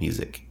classical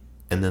music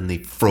and then they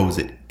froze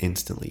it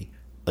instantly,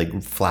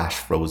 like flash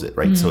froze it,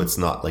 right? So it's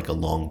not like a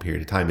long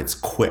period of time. It's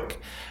quick.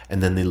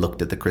 And then they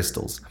looked at the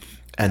crystals.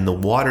 And the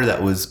water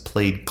that was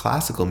played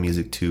classical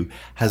music to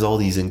has all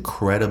these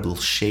incredible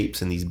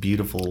shapes and these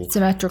beautiful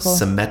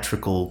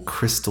symmetrical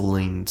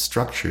crystalline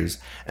structures.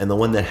 And the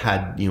one that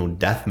had,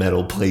 death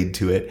metal played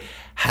to it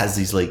has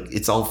these, like,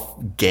 it's all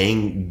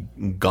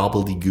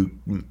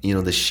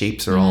gobbledygook, the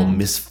shapes are all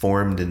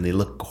misformed and they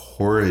look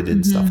horrid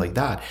and stuff like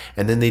that.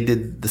 And then they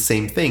did the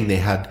same thing. They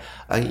had,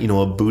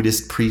 a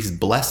Buddhist priest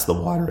bless the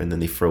water and then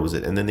they froze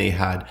it. And then they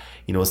had,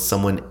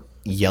 someone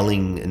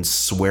yelling and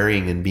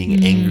swearing and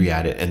being angry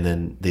at it, and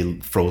then they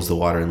froze the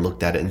water and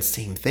looked at it, and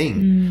same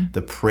thing.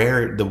 The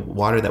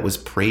water that was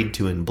prayed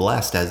to and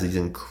blessed has these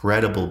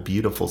incredible,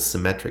 beautiful,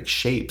 symmetric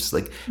shapes,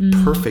 like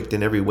perfect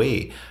in every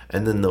way.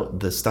 And then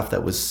the stuff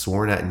that was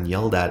sworn at and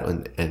yelled at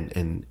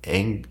and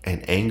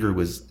anger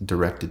was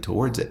directed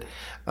towards it,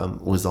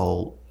 was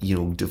all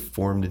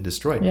deformed and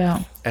destroyed.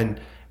 Yeah. And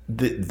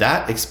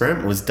that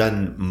experiment was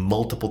done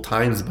multiple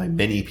times by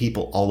many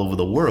people all over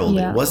the world.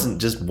 Yeah. It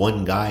wasn't just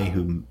one guy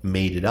who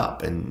made it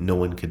up and no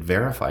one could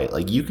verify it.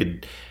 Like,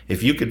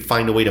 if you could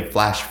find a way to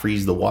flash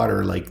freeze the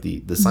water like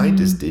the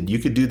scientists did, you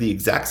could do the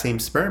exact same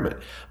experiment.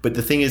 But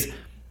the thing is,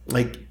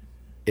 like,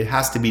 it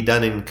has to be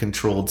done in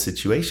controlled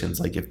situations.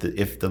 Like if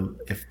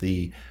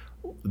the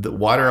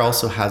water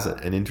also has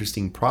an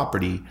interesting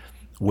property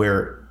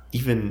where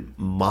even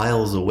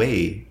miles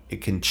away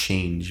it can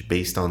change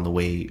based on the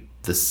way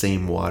the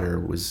same water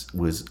was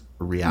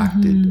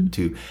reacted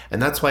to.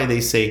 And that's why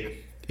they say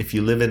if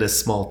you live in a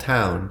small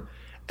town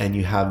and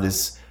you have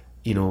this,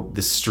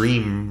 the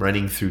stream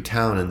running through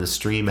town and the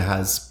stream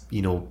has,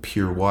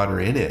 pure water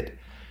in it,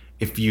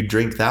 if you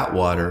drink that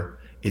water,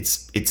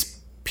 it's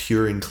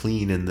pure and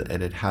clean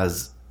and it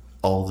has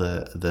all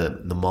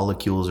the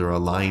molecules are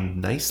aligned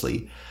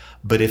nicely.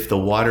 But if the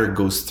water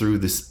goes through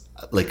this,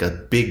 like a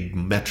big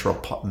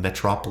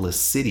metropolis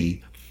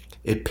city,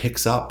 it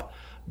picks up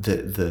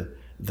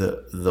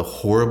the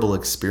horrible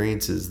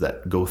experiences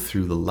that go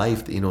through the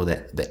life,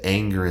 the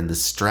anger and the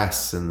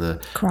stress and the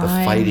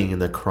fighting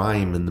and the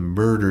crime and the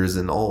murders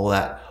and all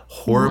that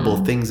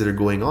horrible things that are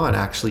going on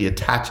actually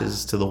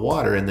attaches to the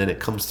water, and then it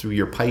comes through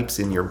your pipes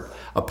in your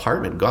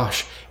apartment.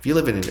 Gosh, if you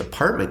live in an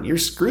apartment, you're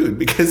screwed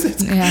because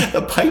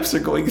the pipes are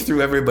going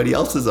through everybody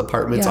else's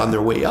apartments on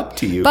their way up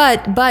to you.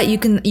 But you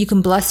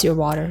can bless your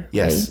water.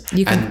 Yes,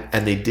 right?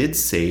 And they did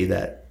say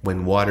that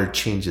when water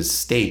changes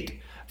state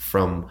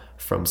from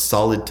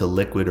solid to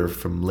liquid or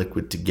from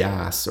liquid to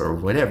gas or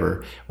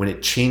whatever, when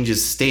it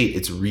changes state,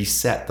 it's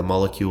reset. The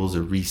molecules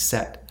are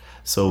reset.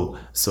 So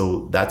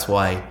that's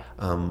why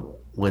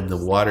when the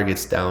water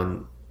gets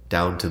down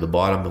to the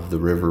bottom of the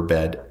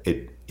riverbed,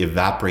 it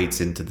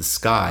evaporates into the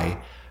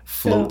sky,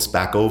 floats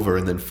back over,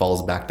 and then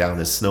falls back down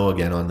as snow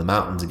again on the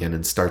mountains again,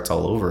 and starts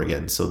all over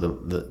again. So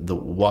the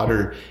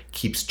water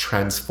keeps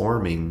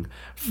transforming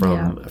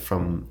from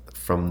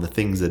the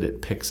things that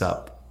it picks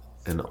up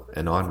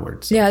and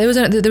onwards. Yeah,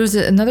 there was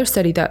another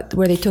study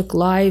where they took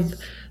live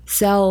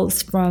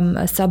cells from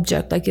a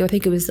subject, like I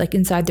think it was like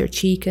inside their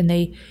cheek, and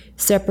they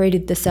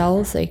separated the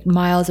cells like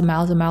miles and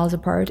miles and miles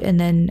apart, and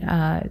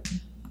then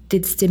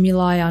did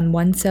stimuli on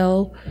one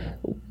cell,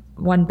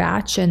 one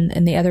batch,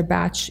 and the other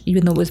batch,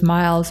 even though it was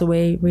miles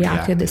away,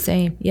 reacted the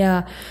same.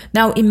 Yeah.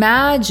 Now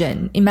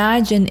imagine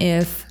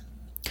if,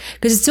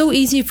 because it's so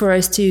easy for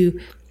us to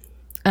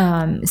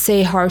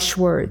say harsh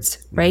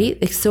words, right?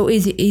 It's so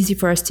easy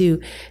for us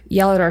to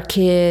yell at our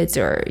kids,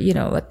 or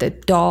at the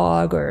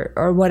dog,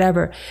 or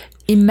whatever.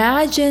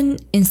 Imagine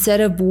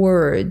instead of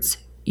words,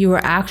 you were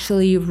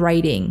actually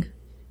writing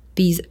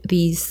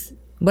these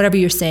whatever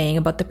you're saying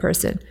about the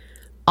person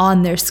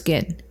on their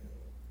skin.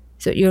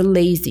 So you're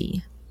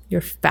lazy, you're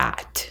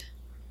fat,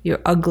 you're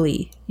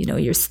ugly,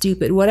 you're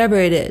stupid, whatever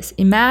it is.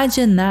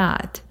 Imagine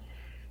that.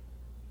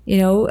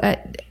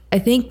 I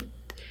think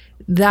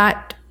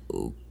that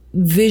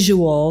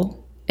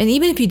visual, and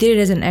even if you did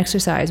it as an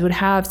exercise, would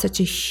have such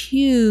a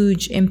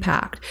huge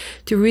impact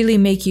to really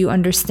make you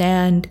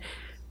understand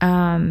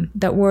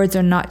that words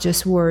are not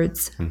just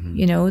words.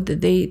 That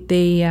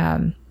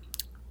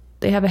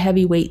they have a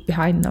heavy weight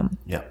behind them.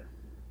 Yeah.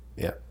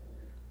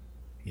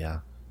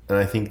 And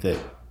I think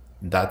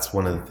that's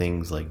one of the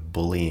things, like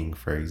bullying,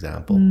 for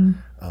example.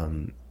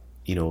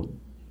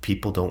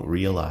 People don't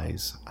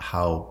realize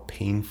how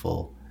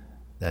painful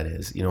that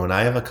is. And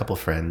I have a couple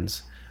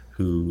friends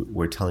who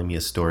were telling me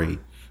a story,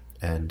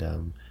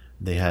 and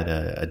they had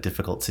a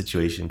difficult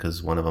situation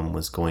because one of them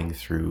was going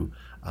through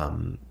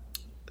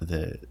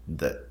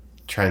the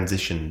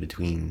transition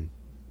between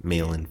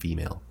male and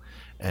female,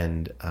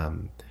 and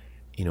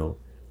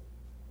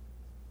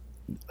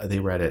they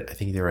were at it. I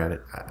think they were at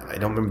it. I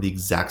don't remember the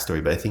exact story,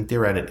 but I think they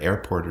were at an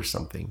airport or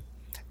something,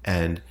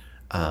 and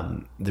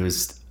there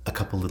was a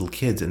couple little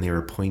kids, and they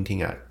were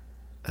pointing at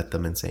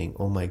them and saying,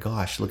 "Oh my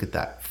gosh, look at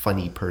that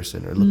funny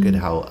person," or "Look at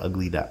how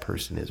ugly that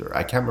person is," or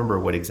I can't remember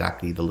what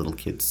exactly the little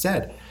kids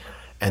said,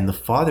 and the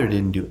father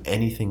didn't do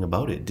anything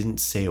about it. Didn't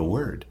say a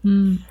word.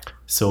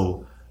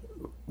 So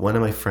one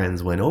of my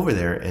friends went over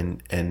there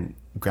and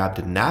grabbed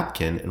a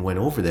napkin and went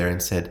over there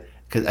and said,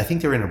 because I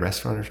think they were in a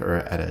restaurant or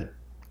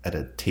at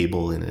a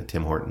table in a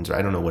Tim Hortons, or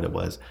I don't know what it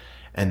was,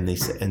 and they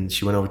said, and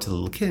she went over to the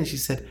little kid and she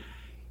said,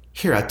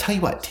 "Here, I'll tell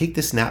you what, take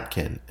this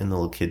napkin." And the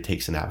little kid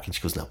takes a napkin.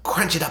 She goes, "Now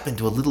crunch it up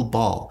into a little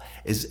ball,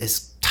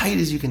 as tight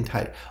as you can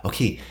tie it.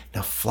 Okay,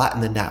 now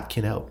flatten the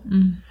napkin out."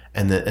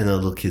 And the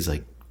little kid's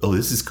like, "Oh,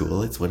 this is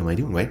cool. What am I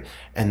doing, right?"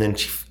 And then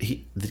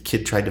the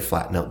kid tried to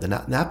flatten out the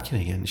napkin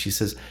again. And she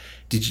says,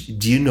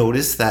 do you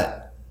notice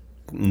that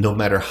no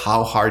matter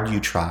how hard you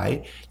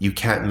try, you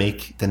can't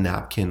make the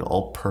napkin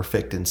all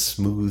perfect and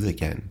smooth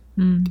again?"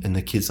 And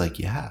the kid's like,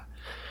 "Yeah."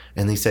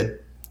 And they said,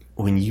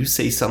 when you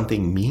say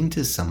something mean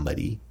to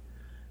somebody,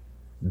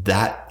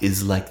 that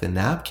is like the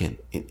napkin.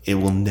 It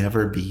will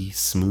never be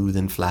smooth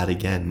and flat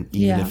again,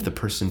 even if the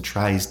person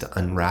tries to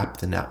unwrap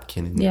the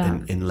napkin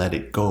and let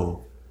it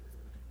go.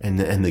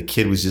 And the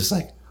kid was just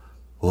like,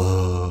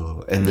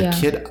 whoa. And the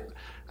kid,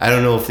 I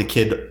don't know if the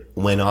kid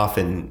went off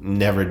and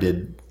never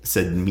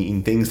said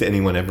mean things to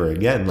anyone ever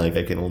again. Like,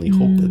 I can only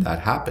hope that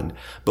happened.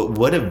 But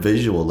what a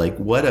visual, like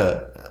what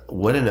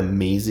an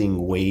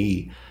amazing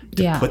way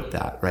to put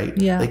that, right?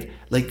 Yeah.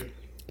 Like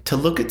to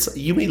look at,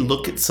 you may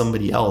look at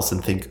somebody else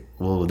and think,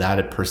 well,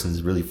 that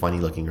person's really funny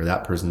looking, or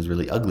that person's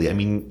really ugly. I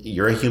mean,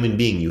 you're a human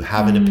being. You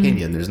have an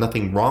opinion. There's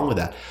nothing wrong with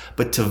that.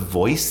 But to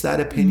voice that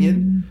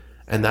opinion,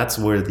 and that's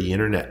where the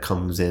internet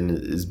comes in,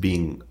 is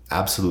being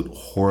absolute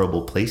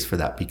horrible place for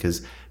that,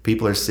 because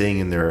people are sitting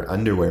in their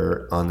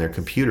underwear on their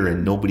computer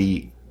and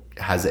nobody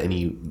has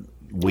any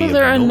way of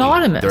they're knowing.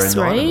 anonymous,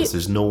 They're anonymous, right?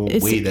 There's no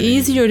it's way that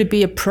easier to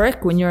be a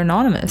prick when you're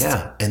anonymous.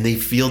 Yeah, and they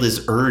feel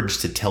this urge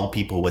to tell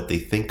people what they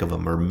think of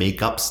them, or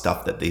make up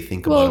stuff that they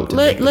think Well, about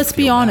them. let's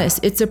be honest.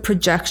 It's a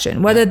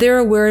projection, whether they're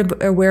aware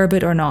of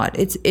it or not.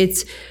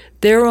 It's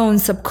their own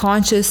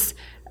subconscious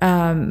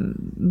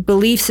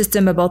belief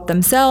system about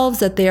themselves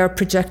that they are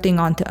projecting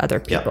onto other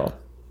people,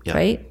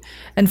 right?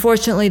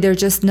 Unfortunately, they're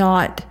just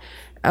not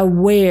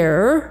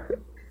aware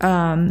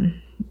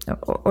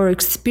or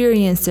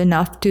experienced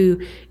enough to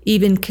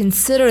even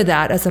consider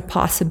that as a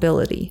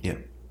possibility.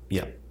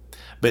 Yeah.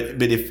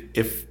 But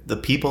if the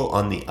people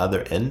on the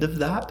other end of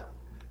that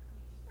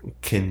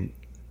can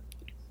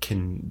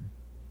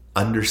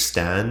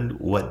understand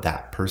what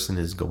that person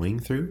is going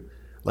through,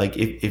 like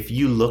if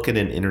you look at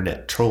an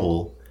internet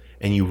troll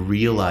and you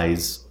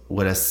realize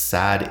what a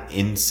sad,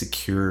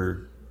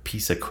 insecure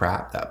piece of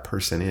crap that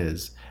person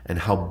is, and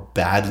how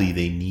badly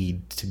they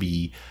need to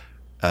be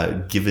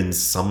given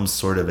some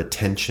sort of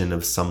attention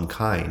of some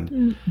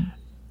kind,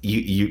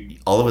 you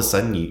all of a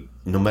sudden,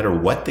 no matter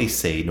what they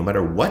say, no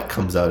matter what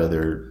comes out of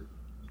their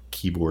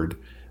keyboard,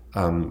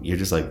 you're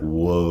just like,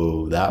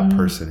 whoa, that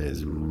person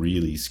is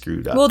really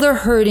screwed up. Well, they're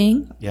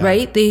hurting, Yeah,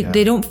 right?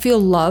 They don't feel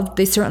loved.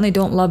 They certainly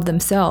don't love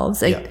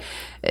themselves. Like,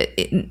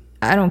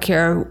 I don't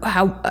care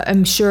how.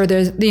 I'm sure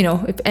there's,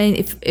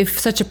 if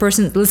such a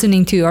person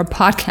listening to our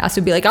podcast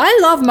would be like, I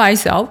love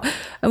myself.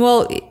 And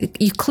well,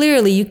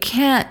 you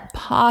can't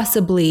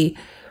possibly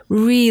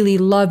really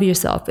love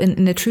yourself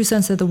in the true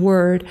sense of the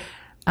word,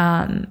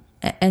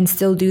 and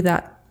still do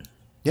that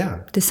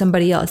to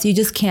somebody else. You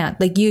just can't.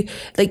 Like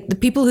the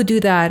people who do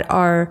that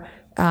are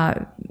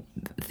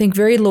think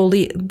very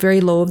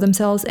low of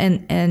themselves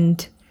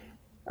and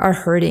are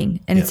hurting.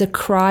 And it's a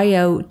cry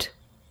out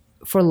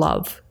for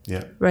love.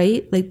 Yeah.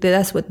 Right? Like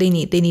that's what they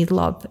need. They need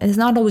love. And it's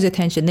not always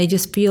attention. They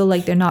just feel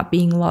like they're not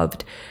being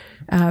loved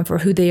for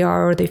who they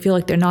are, or they feel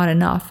like they're not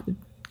enough.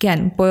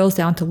 Again, boils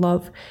down to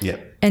love. Yeah.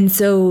 And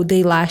so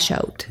they lash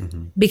out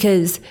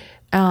because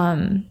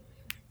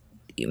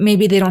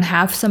maybe they don't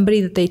have somebody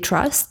that they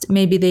trust.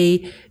 Maybe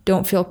they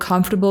don't feel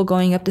comfortable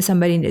going up to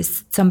somebody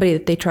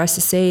that they trust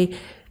to say,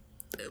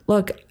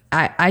 look,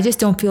 I just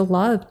don't feel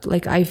loved.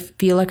 Like, I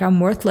feel like I'm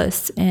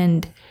worthless,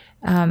 and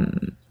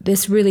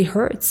this really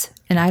hurts,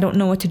 and I don't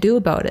know what to do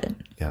about it.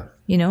 Yeah.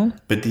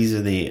 But these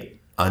are the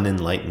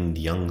unenlightened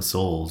young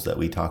souls that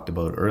we talked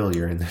about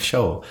earlier in the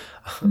show.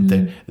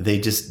 They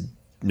just,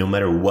 no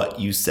matter what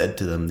you said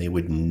to them, they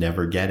would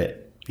never get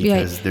it,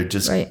 because they're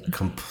just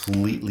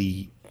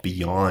completely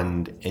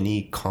beyond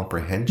any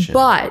comprehension.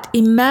 But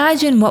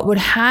imagine what would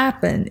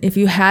happen if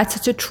you had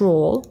such a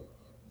troll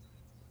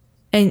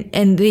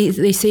and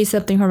they say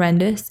something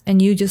horrendous,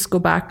 and you just go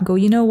back and go,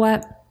 you know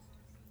what?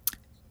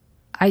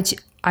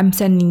 I'm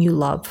sending you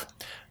love.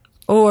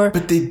 Or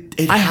but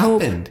it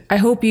happened. I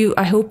hope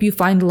you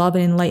find love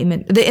and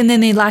enlightenment. And then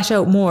they lash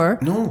out more.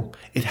 No,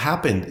 it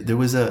happened. There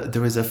was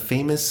a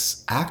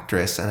famous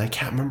actress, and I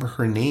can't remember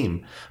her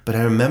name, but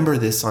I remember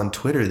this on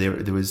Twitter.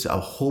 There was a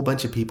whole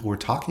bunch of people were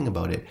talking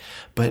about it.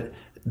 But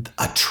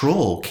a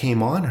troll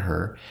came on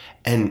her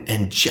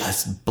and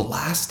just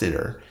blasted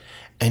her.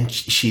 And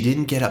she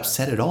didn't get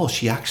upset at all.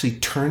 She actually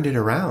turned it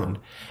around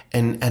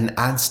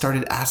and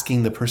started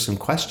asking the person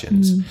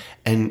questions.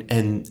 And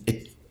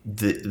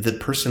the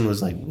person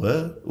was like,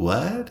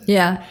 what?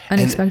 Yeah,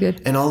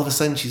 unexpected. And all of a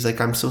sudden she's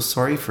like, I'm so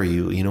sorry for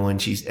you,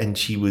 and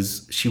she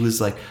was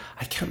like,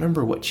 I can't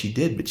remember what she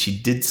did, but she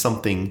did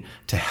something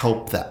to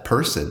help that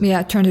person.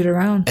 Yeah, turned it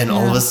around. And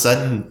all of a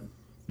sudden,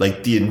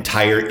 like, the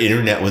entire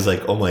internet was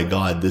like, oh my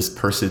God,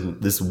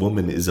 this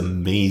woman is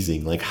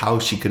amazing. Like, how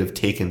she could have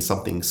taken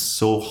something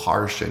so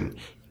harsh and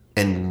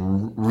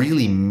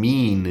really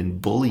mean and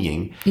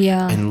bullying,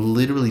 and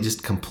literally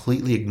just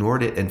completely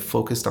ignored it and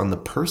focused on the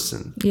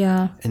person.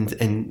 Yeah. And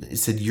it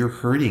said, you're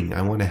hurting,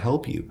 I want to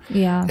help you.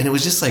 Yeah. And it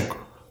was just like,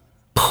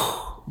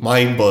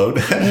 mind blown.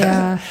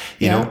 Yeah.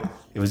 you know,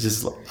 it was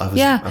just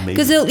amazing.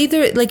 Because they'll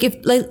either,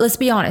 let's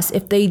be honest,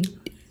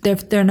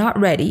 if they're not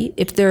ready,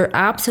 if they're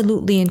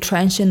absolutely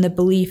entrenched in the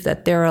belief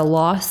that they're a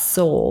lost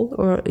soul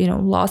or,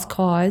 lost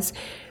cause,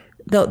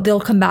 they'll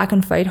come back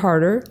and fight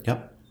harder.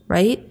 Yep.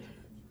 Right?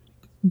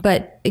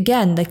 But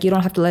again, like, you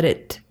don't have to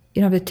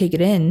take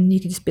it in. You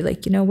can just be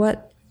like, you know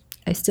what?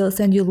 I still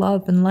send you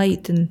love and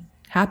light and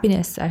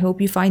happiness. I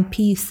hope you find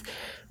peace.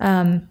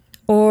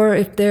 Or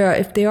if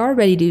they are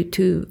ready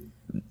to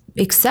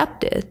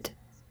accept it,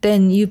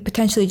 then you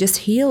potentially just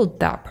healed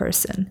that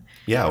person.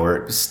 Yeah,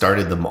 or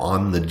started them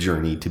on the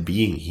journey to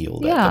being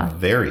healed at the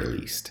very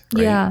least.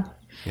 Right? Yeah.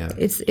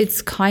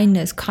 It's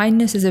kindness.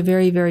 Kindness is a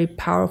very, very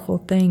powerful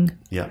thing.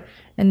 Yeah.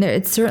 And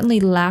it's certainly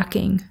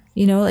lacking.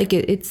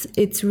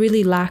 It's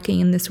really lacking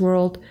in this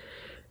world.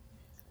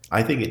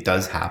 I think it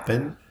does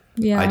happen.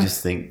 Yeah. I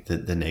just think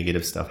that the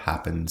negative stuff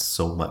happens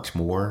so much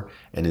more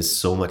and is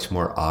so much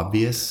more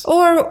obvious.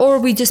 Or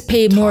we just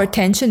pay more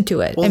attention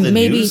to it. Well, and the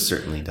maybe news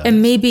certainly does.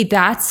 And maybe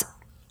that's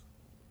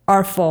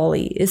our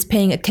folly, is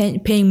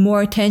paying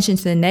more attention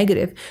to the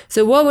negative.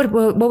 So what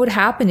would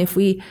happen if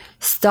we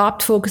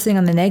stopped focusing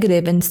on the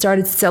negative and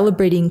started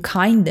celebrating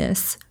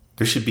kindness?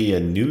 We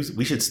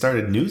should start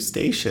a news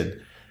station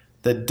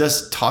that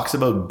just talks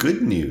about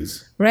good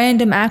news.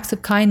 Random acts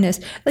of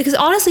kindness. Because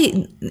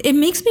honestly, it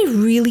makes me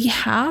really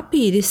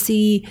happy to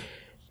see,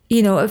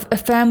 a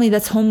family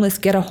that's homeless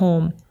get a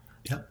home.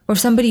 Yeah. Or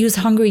somebody who's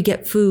hungry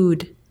get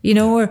food.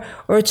 Or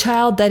a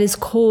child that is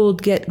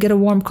cold get a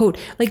warm coat.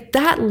 Like,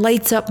 that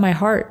lights up my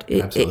heart.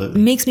 It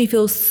makes me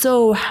feel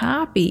so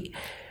happy.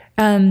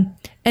 And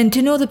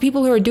to know the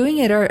people who are doing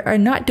it are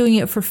not doing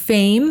it for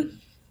fame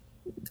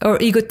or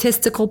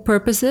egotistical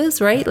purposes,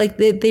 right? Like,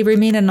 they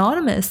remain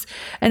anonymous.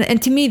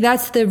 And to me,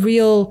 that's the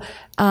real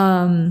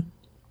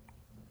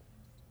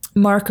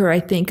marker, I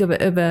think,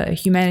 of a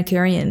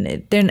humanitarian.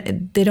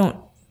 They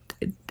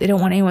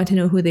don't want anyone to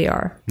know who they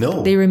are.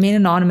 No. They remain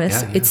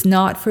anonymous. Yeah. It's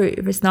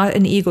not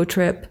an ego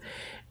trip.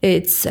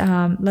 It's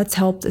let's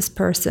help this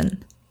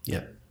person.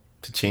 Yeah.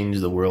 To change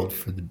the world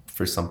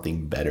for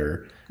something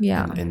better.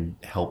 Yeah. And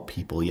help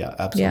people. Yeah,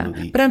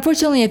 absolutely. Yeah. But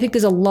unfortunately, I think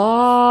there's a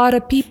lot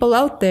of people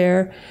out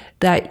there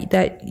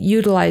that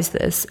utilize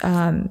this,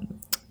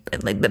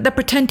 that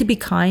pretend to be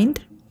kind,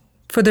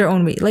 for their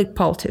own, like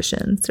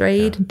politicians,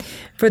 right?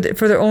 For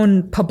their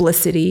own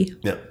publicity.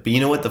 Yeah. But you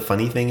know what the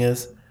funny thing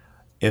is?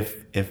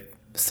 If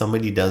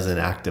somebody does an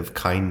act of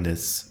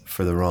kindness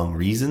for the wrong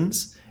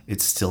reasons,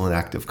 it's still an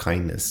act of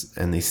kindness,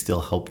 and they still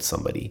helped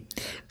somebody.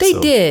 They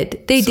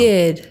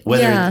did.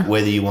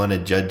 Whether you want to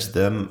judge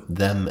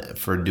them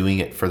for doing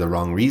it for the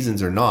wrong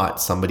reasons or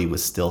not, somebody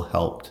was still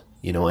helped,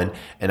 you know,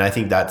 and I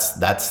think that's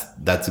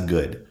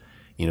good,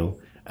 you know,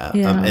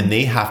 and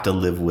they have to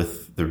live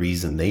with the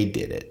reason they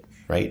did it,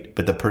 right?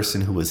 But the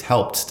person who was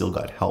helped still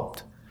got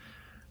helped,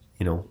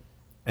 you know,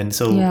 and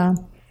so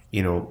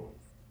you know,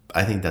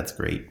 I think that's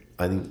great.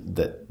 I think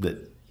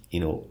that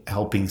you know,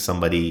 helping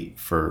somebody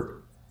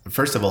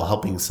first of all,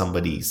 helping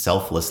somebody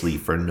selflessly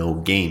for no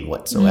gain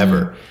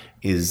whatsoever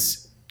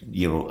is,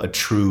 you know, a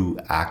true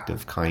act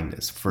of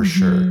kindness for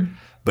sure.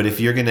 But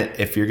if you're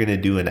gonna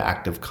do an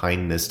act of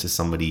kindness to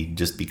somebody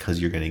just because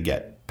you're gonna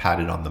get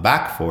patted on the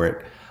back for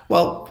it,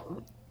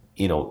 well,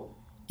 you know,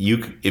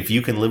 if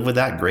you can live with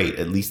that, great.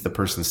 At least the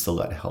person still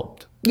got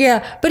helped.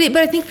 Yeah, but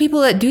I think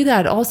people that do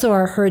that also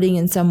are hurting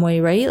in some way,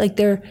 right? Like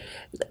I'm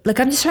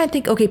just trying to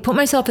think. Okay, put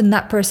myself in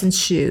that person's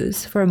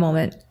shoes for a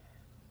moment.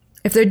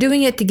 If they're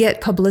doing it to get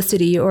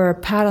publicity or a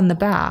pat on the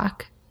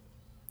back,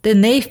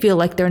 then they feel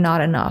like they're not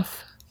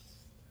enough.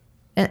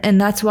 And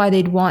that's why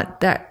they'd want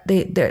that.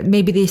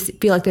 Maybe they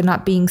feel like they're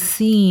not being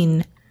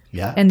seen.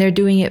 Yeah. And they're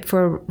doing it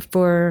for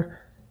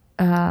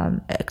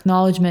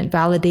acknowledgement,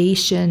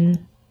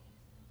 validation.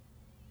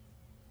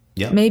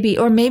 Yeah. Maybe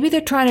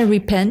they're trying to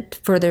repent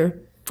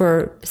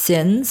for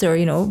sins or,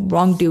 you know,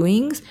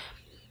 wrongdoings.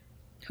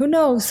 Who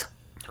knows?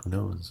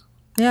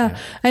 Yeah.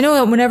 I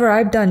know whenever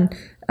I've done...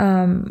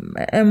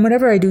 and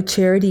whenever I do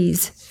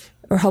charities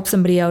or help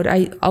somebody out,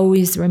 I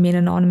always remain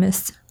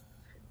anonymous,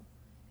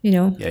 you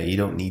know? Yeah, you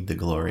don't need the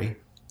glory.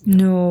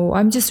 No,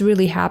 I'm just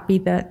really happy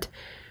that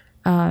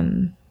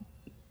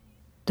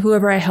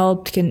whoever I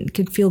helped can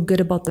feel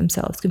good about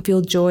themselves, can feel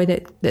joy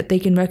that they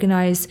can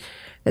recognize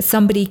that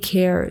somebody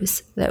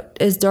cares, that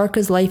as dark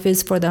as life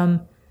is for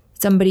them,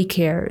 somebody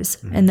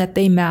cares, and that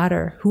they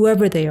matter,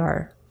 whoever they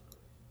are.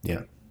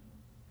 Yeah.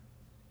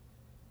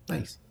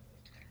 Nice.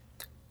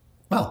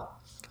 Well,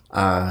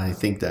 I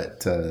think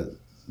that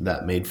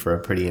made for a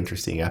pretty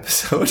interesting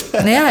episode.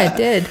 Yeah, it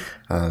did.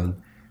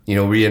 You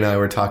know, Rhea and I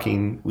were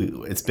talking.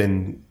 It's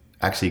been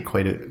actually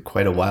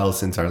quite a while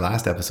since our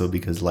last episode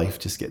because life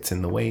just gets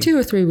in the way. 2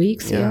 or 3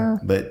 weeks, yeah.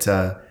 But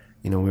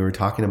you know, we were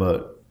talking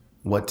about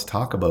what to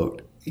talk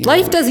about.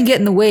 Life doesn't get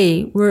in the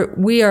way.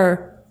 We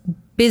are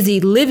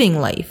busy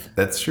living life.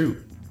 That's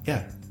true.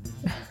 Yeah.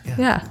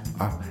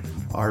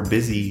 Our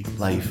busy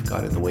life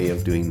got in the way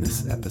of doing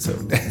this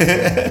episode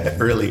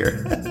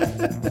earlier.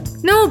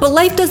 No, but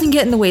life doesn't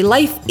get in the way.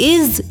 Life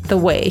is the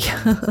way.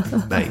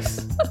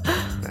 Nice.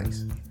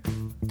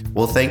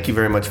 Well, thank you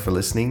very much for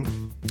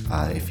listening.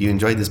 If you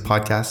enjoyed this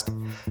podcast,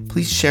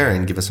 please share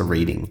and give us a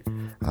rating.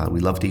 We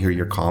love to hear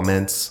your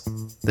comments.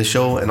 The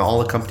show and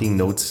all accompanying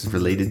notes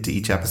related to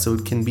each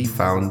episode can be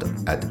found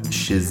at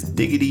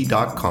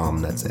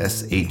shizdiggity.com. That's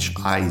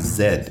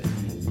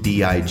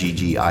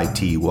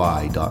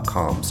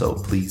SHIZDIGGITY.com. So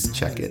please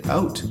check it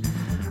out.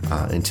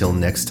 Until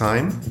next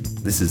time,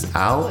 this is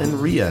Al and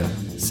Rhea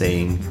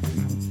saying,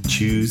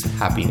 choose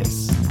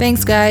happiness.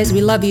 Thanks, guys.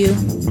 We love you.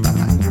 Bye.